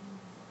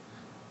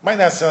 Might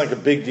not sound like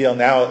a big deal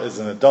now as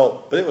an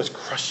adult, but it was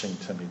crushing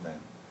to me then.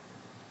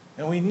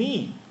 And we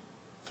need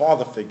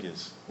father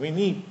figures. We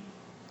need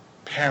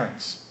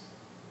parents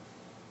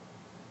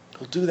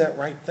who'll do that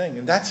right thing.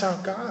 And that's our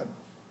God.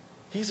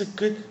 We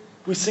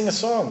sing a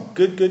song,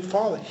 good, good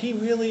father. He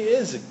really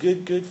is a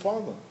good, good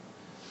father.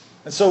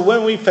 And so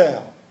when we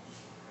fail,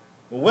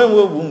 when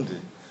we're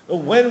wounded, or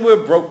when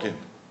we're broken,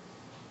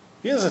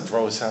 he doesn't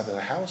throw us out of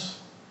the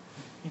house.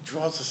 He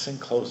draws us in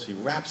close. He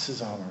wraps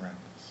his arm around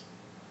us.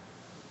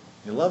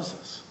 He loves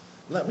us.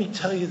 Let me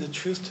tell you the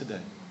truth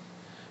today.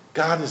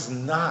 God is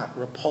not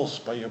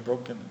repulsed by your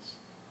brokenness.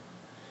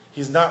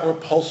 He's not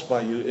repulsed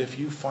by you if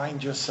you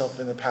find yourself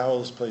in a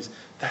powerless place.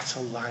 That's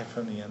a lie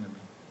from the enemy.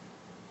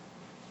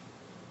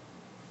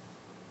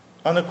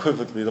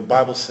 Unequivocally, the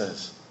Bible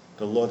says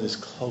the Lord is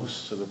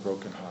close to the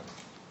brokenhearted.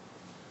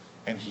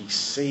 And he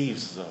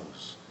saves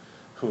those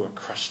who are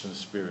crushed in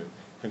spirit.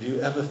 Have you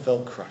ever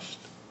felt crushed?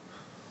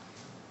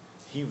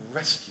 He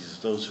rescues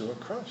those who are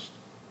crushed.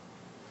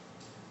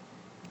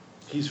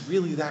 He's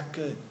really that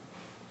good.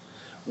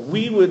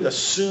 We would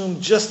assume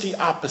just the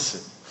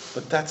opposite,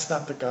 but that's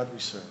not the God we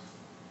serve.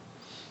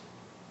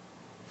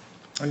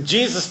 And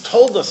Jesus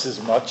told us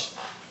as much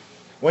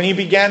when he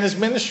began his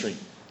ministry.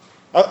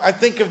 I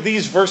think of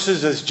these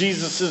verses as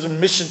Jesus'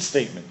 mission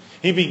statement.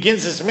 He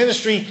begins his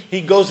ministry,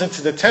 he goes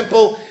into the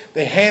temple,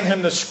 they hand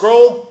him the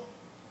scroll,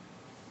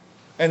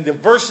 and the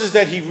verses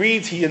that he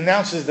reads, he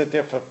announces that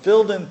they're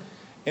fulfilled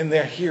in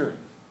their hearing.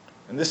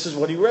 And this is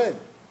what he read.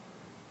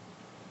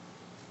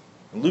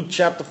 In Luke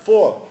chapter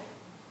 4,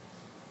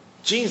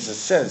 Jesus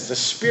says, the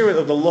Spirit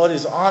of the Lord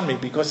is on me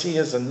because he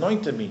has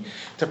anointed me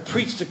to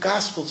preach the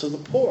gospel to the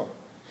poor.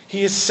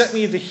 He has sent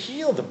me to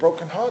heal the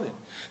brokenhearted,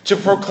 to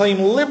proclaim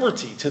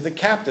liberty to the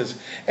captives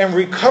and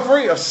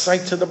recovery of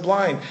sight to the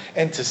blind,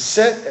 and to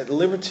set at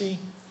liberty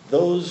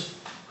those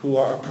who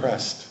are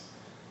oppressed,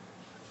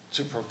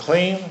 to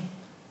proclaim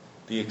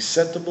the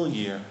acceptable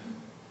year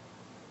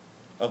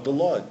of the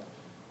Lord.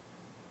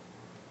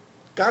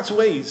 God's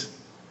ways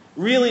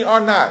really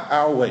are not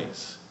our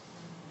ways.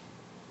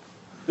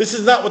 This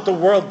is not what the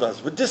world does,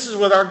 but this is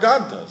what our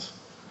God does.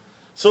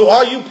 So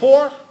are you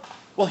poor?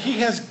 Well, he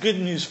has good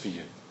news for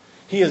you.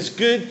 He has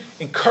good,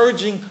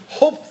 encouraging,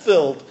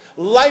 hope-filled,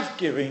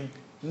 life-giving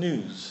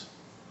news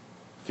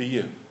for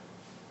you.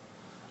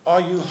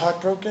 Are you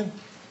heartbroken?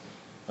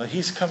 Well,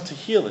 he's come to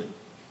heal it.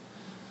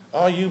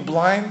 Are you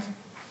blind?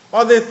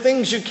 Are there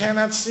things you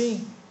cannot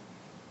see?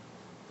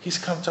 He's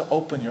come to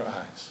open your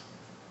eyes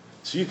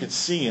so you can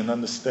see and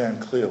understand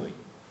clearly.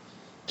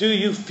 Do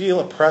you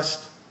feel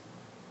oppressed?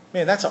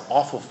 Man, that's an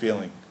awful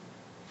feeling,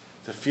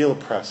 to feel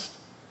oppressed,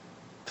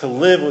 to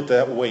live with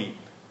that weight.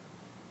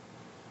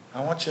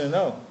 I want you to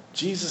know,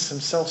 Jesus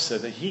himself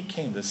said that he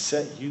came to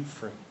set you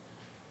free.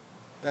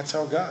 That's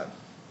our God.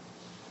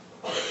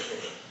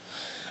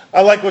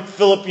 I like what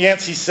Philip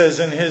Yancey says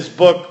in his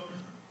book,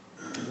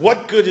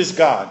 What Good is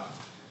God?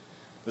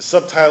 The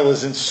subtitle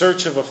is In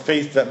Search of a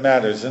Faith That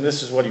Matters, and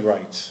this is what he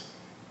writes.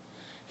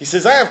 He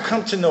says, I have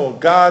come to know a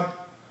God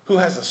who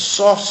has a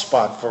soft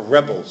spot for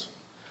rebels,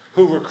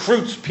 who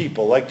recruits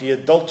people like the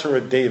adulterer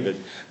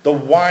David, the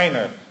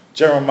whiner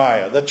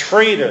Jeremiah, the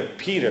traitor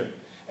Peter,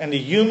 and the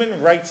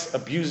human rights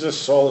abuser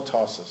Saul of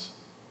Tarsus.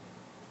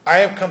 I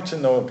have come to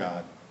know a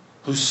God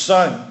whose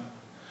Son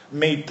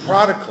made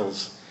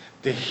prodigals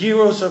the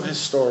heroes of his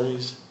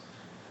stories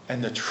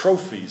and the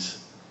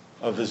trophies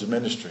of his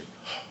ministry.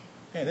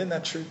 Man, isn't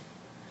that true?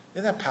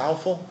 Isn't that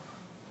powerful?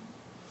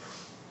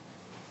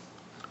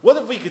 What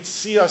if we could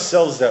see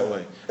ourselves that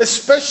way?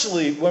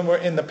 Especially when we're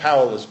in the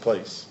powerless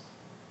place.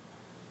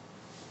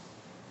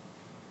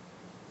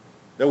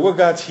 That we're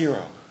God's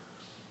hero.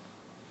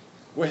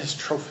 We're his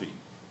trophy.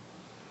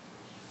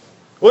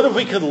 What if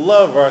we could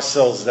love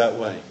ourselves that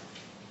way?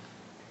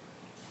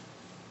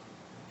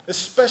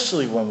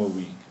 Especially when we're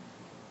weak.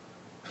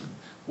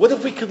 What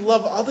if we could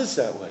love others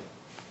that way?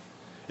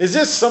 Is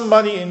there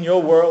somebody in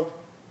your world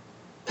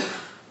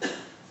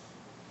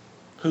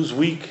who's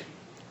weak,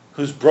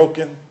 who's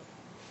broken?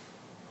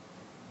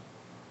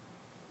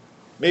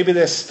 Maybe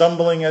they're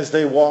stumbling as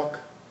they walk.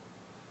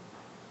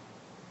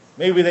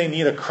 Maybe they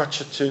need a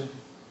crutch or two.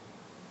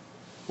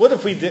 What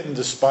if we didn't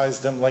despise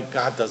them like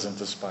God doesn't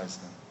despise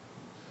them?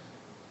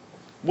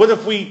 What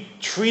if we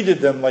treated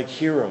them like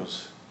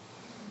heroes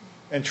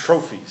and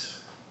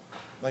trophies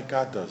like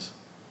God does?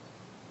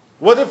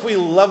 What if we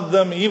love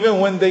them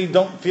even when they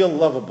don't feel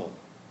lovable?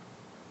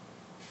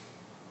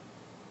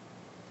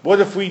 What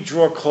if we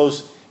draw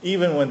close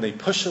even when they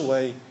push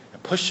away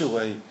and push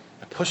away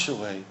and push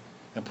away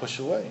and push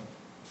away?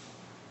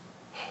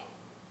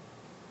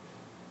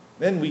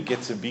 Then we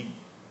get to be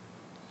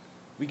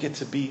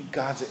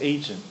God's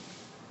agent.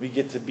 We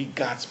get to be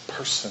God's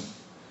person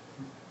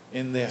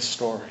in their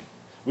story.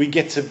 We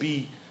get to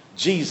be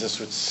Jesus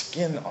with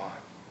skin on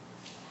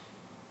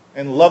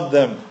and love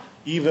them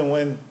even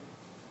when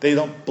they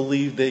don't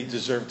believe they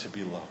deserve to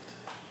be loved.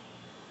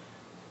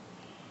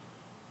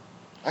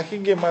 I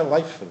can give my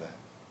life for that.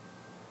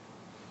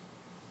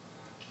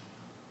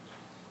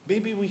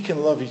 Maybe we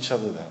can love each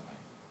other that way.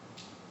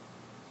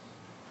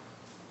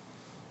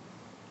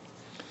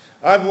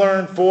 I've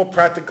learned 4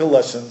 practical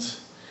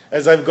lessons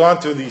as I've gone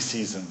through these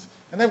seasons.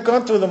 And I've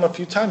gone through them a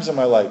few times in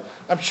my life.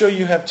 I'm sure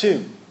you have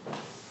too.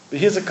 But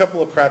here's a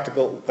couple of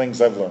practical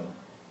things I've learned.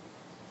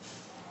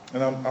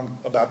 And I'm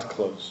about to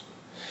close.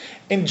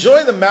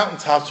 Enjoy the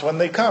mountaintops when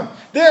they come.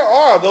 There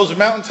are those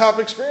mountaintop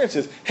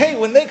experiences. Hey,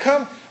 when they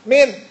come,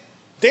 man,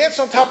 dance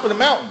on top of the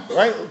mountain,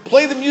 right?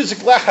 Play the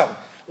music loud.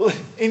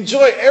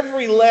 Enjoy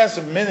every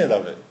last minute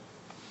of it.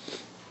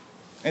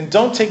 And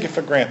don't take it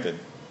for granted.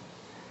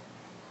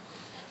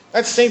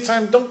 At the same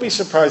time, don't be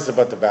surprised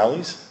about the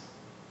valleys.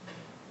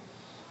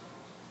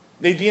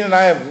 Nadine and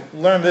I have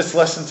learned this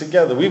lesson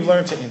together. We've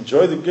learned to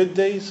enjoy the good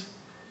days,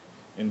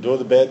 endure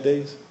the bad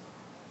days,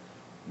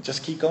 and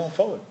just keep going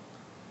forward.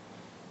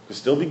 There'll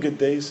still be good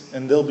days,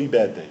 and there'll be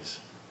bad days.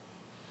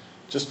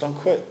 Just don't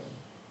quit.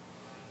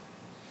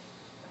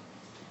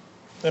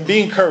 And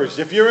be encouraged.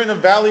 If you're in a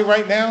valley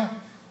right now,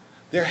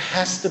 there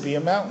has to be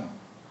a mountain.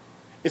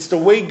 It's the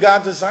way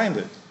God designed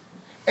it.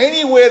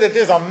 Anywhere that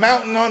there's a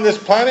mountain on this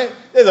planet,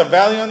 there's a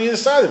valley on either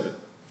side of it.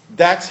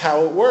 That's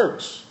how it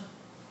works.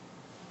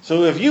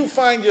 So if you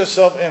find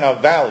yourself in a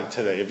valley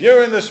today, if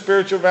you're in the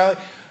spiritual valley,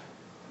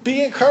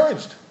 be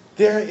encouraged.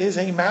 There is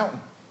a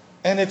mountain,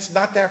 and it's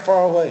not that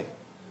far away.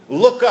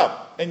 Look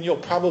up, and you'll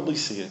probably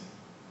see it.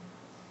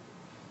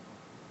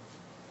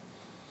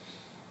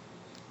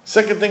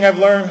 Second thing I've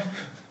learned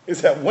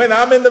is that when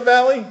I'm in the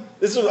valley,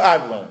 this is what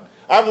I've learned.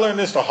 I've learned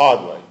this the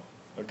hard way,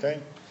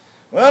 okay?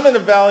 When I'm in the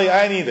valley,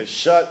 I need to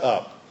shut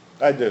up.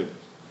 I do.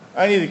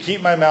 I need to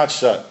keep my mouth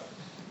shut.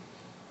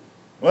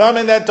 When I'm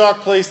in that dark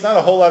place, not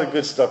a whole lot of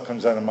good stuff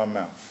comes out of my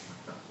mouth.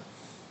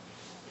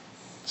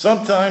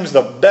 Sometimes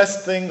the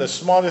best thing, the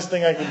smartest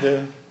thing I can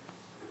do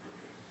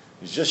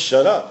is just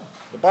shut up.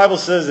 The Bible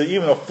says that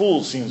even a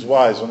fool seems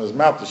wise when his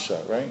mouth is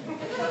shut, right?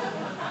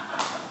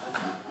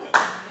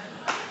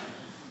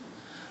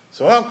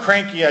 So when I'm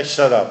cranky, I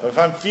shut up. If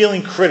I'm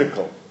feeling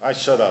critical, I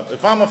shut up.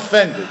 If I'm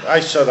offended,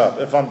 I shut up.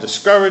 If I'm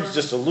discouraged,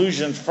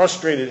 disillusioned,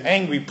 frustrated,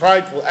 angry,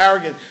 prideful,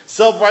 arrogant,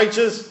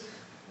 self-righteous,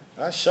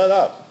 I shut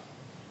up.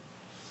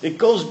 It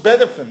goes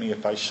better for me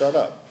if I shut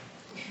up.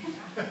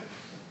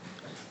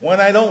 When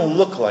I don't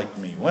look like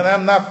me, when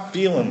I'm not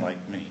feeling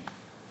like me,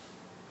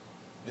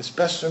 it's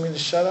best for me to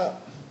shut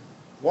up.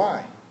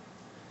 Why?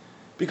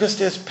 Because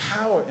there's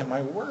power in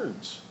my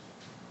words.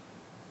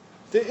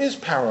 There is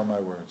power in my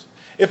words.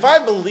 If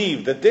I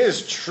believe that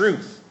there's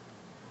truth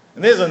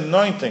and there's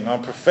anointing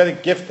on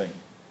prophetic gifting,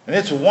 and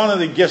it's one of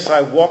the gifts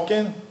I walk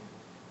in,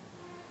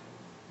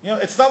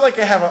 it's not like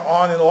I have an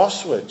on and off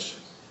switch.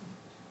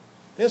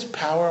 There's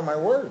power in my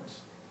words.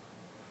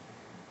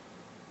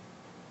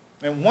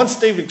 And once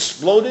they've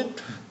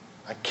exploded,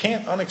 I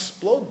can't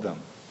unexplode them.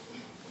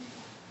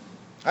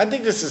 I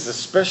think this is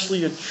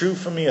especially true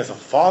for me as a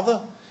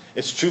father.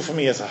 It's true for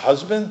me as a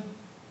husband.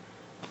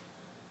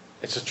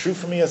 It's true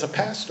for me as a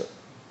pastor.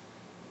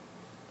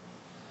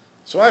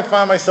 So I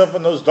find myself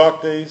in those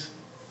dark days,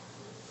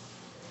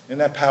 in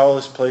that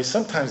powerless place.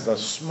 Sometimes the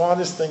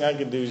smartest thing I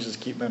can do is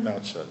just keep my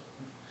mouth shut.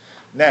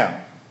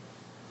 Now,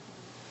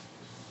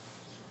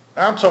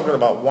 I'm talking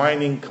about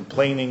whining,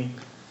 complaining,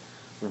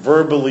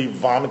 verbally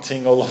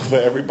vomiting all over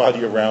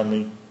everybody around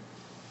me.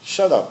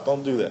 Shut up,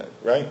 don't do that,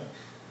 right?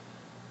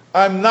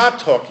 I'm not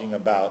talking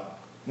about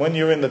when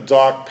you're in the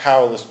dark,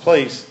 powerless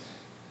place.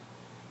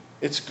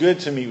 It's good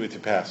to meet with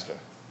your pastor.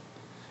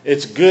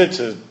 It's good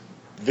to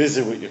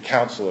visit with your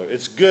counselor.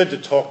 It's good to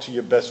talk to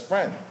your best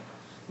friend.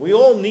 We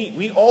all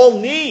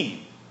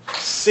need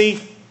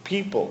safe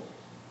people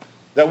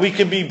that we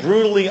can be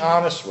brutally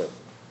honest with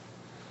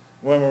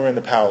when we're in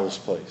the powerless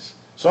place.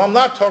 So I'm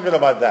not talking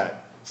about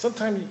that.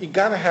 Sometimes you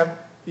gotta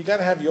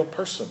have your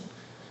person.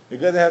 You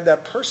gotta have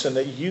that person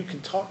that you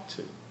can talk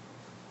to.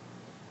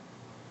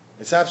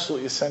 It's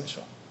absolutely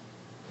essential.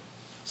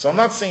 So I'm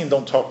not saying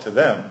don't talk to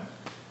them.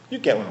 You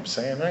get what I'm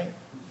saying, right?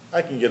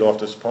 I can get off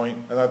this point.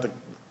 And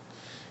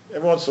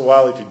every once in a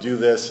while, if you do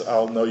this,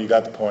 I'll know you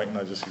got the point, and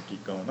I'll just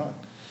keep going on.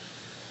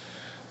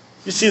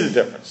 You see the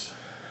difference.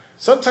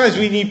 Sometimes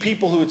we need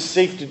people who it's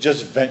safe to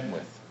just vent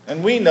with.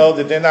 And we know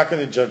that they're not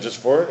going to judge us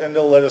for it, and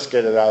they'll let us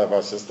get it out of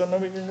our system,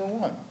 and we can go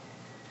on.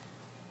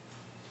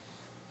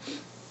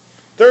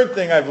 Third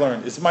thing I've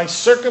learned is my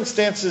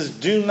circumstances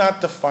do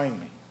not define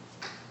me.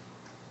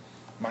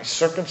 My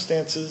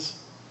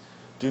circumstances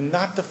do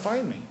not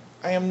define me.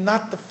 I am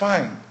not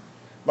defined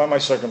by my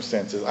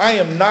circumstances. I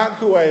am not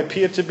who I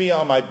appear to be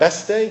on my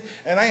best day,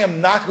 and I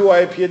am not who I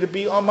appear to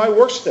be on my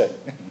worst day.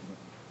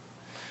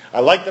 I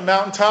like the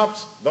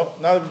mountaintops,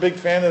 not a big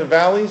fan of the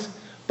valleys,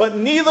 but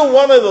neither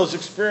one of those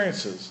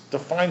experiences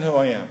define who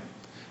I am.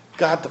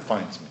 God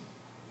defines me.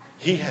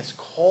 He has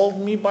called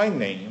me by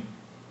name,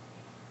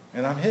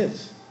 and I'm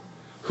His.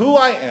 Who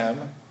I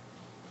am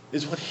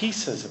is what He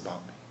says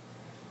about me.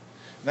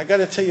 And I got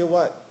to tell you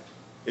what,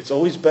 it's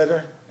always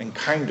better and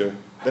kinder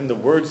than the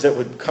words that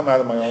would come out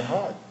of my own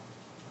heart.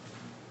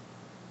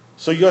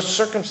 So your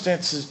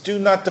circumstances do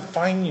not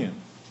define you.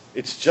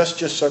 It's just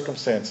your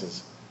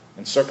circumstances.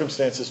 And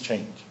circumstances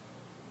change.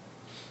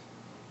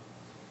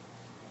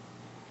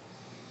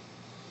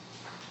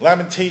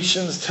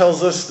 Lamentations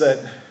tells us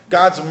that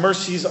God's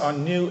mercies are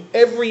new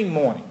every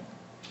morning.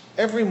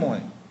 Every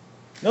morning.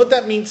 You know what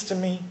that means to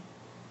me?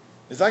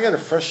 Is I got a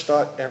fresh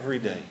start every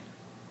day.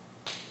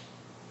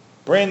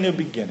 Brand new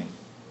beginning.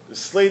 The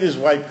slate is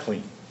wiped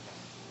clean.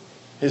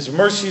 His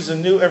mercies are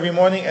new every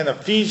morning. And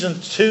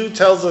Ephesians 2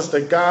 tells us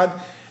that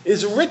God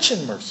is rich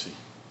in mercy.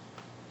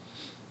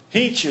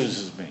 He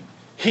chooses me.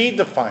 He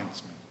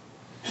defines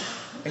me.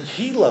 And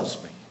He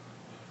loves me.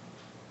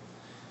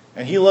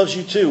 And He loves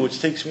you too, which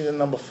takes me to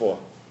number 4.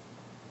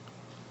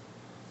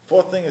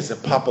 Fourth thing is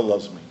that Papa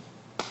loves me.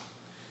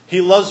 He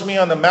loves me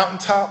on the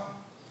mountaintop.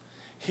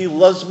 He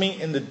loves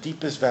me in the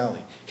deepest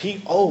valley.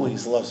 He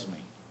always loves me.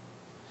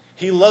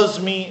 He loves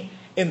me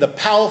in the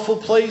powerful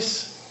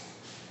place,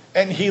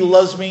 and He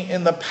loves me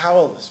in the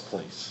powerless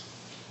place.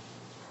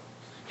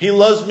 He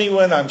loves me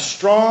when I'm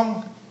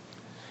strong.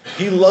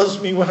 He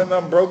loves me when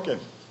I'm broken.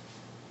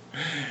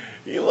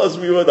 He loves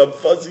me when I'm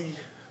fuzzy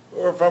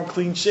or if I'm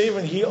clean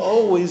shaven. He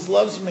always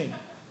loves me.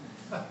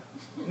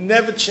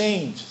 Never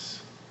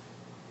changes.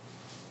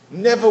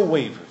 Never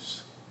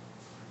wavers.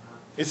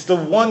 It's the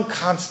one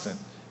constant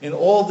in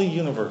all the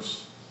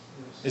universe,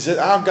 is that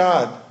our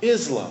God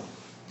is love.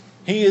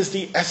 He is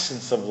the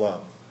essence of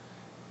love.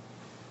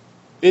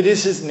 It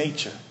is His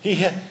nature.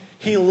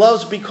 He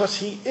loves because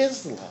He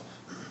is love.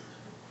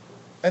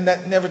 And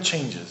that never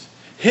changes.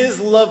 His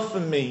love for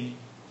me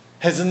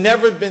has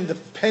never been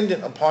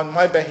dependent upon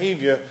my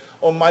behavior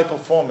or my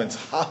performance.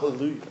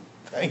 Hallelujah.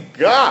 Thank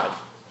God.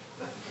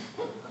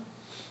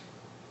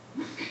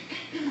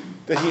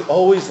 That He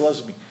always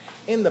loves me.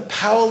 In the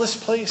powerless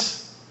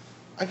place,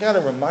 I got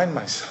to remind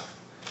myself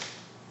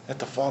that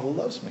the Father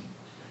loves me.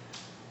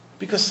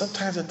 Because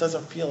sometimes it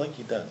doesn't feel like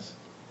He does.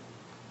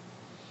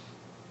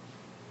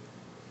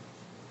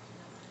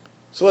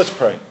 So let's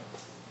pray.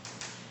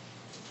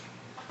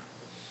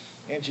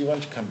 Angie, why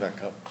don't you come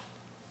back up?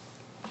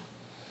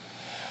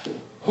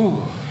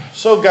 Whew.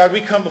 So God, we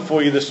come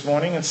before you this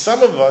morning, and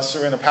some of us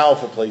are in a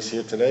powerful place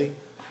here today,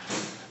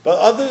 but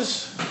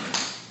others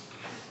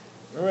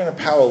are in a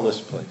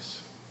powerless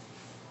place.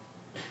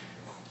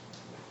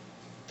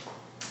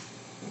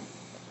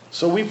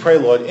 So we pray,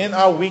 Lord, in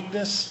our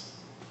weakness,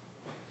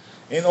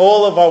 in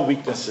all of our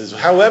weaknesses,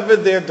 however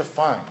they're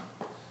defined,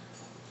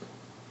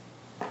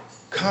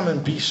 come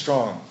and be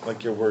strong,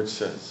 like your word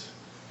says.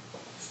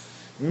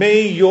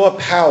 May your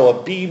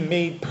power be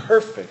made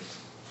perfect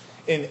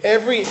in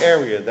every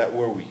area that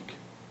we're weak.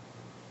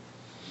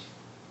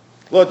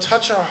 Lord,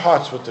 touch our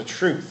hearts with the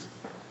truth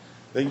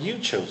that you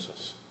chose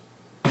us,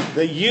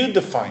 that you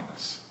define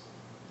us,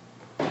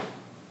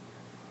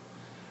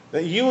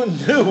 That you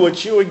knew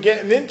what you were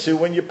getting into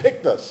when you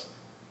picked us.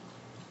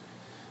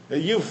 That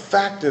you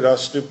factored our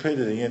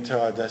stupidity into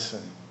our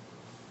destiny.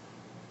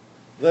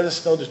 Let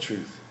us know the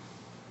truth.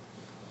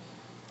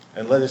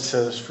 And let it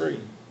set us free.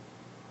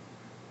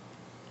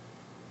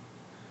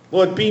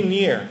 Lord, be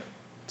near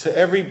to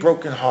every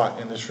broken heart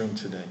in this room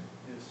today.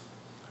 Yes.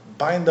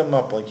 Bind them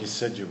up like you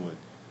said you would.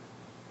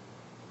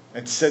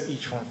 And set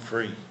each one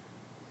free.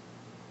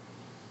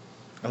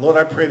 And Lord,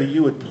 I pray that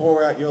you would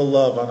pour out your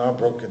love on our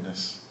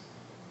brokenness.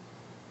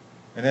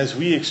 And as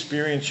we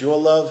experience your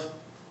love,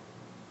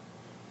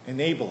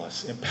 enable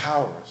us,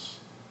 empower us,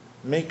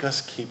 make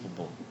us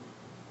capable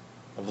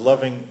of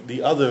loving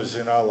the others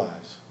in our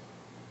lives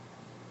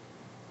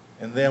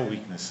in their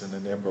weakness and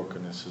in their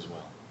brokenness as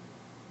well.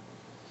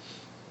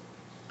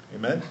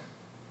 Amen?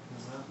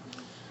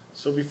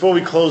 So before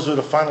we close with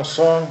a final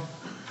song,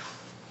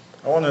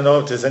 I want to know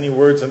if there's any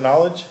words of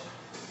knowledge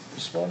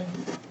this morning.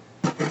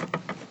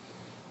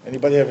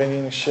 Anybody have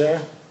anything to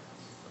share?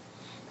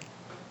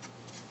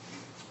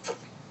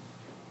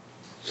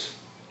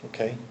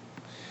 Okay.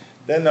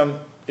 Then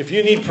if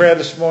you need prayer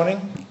this morning,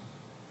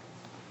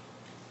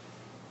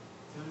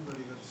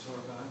 Anybody got a sore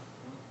back?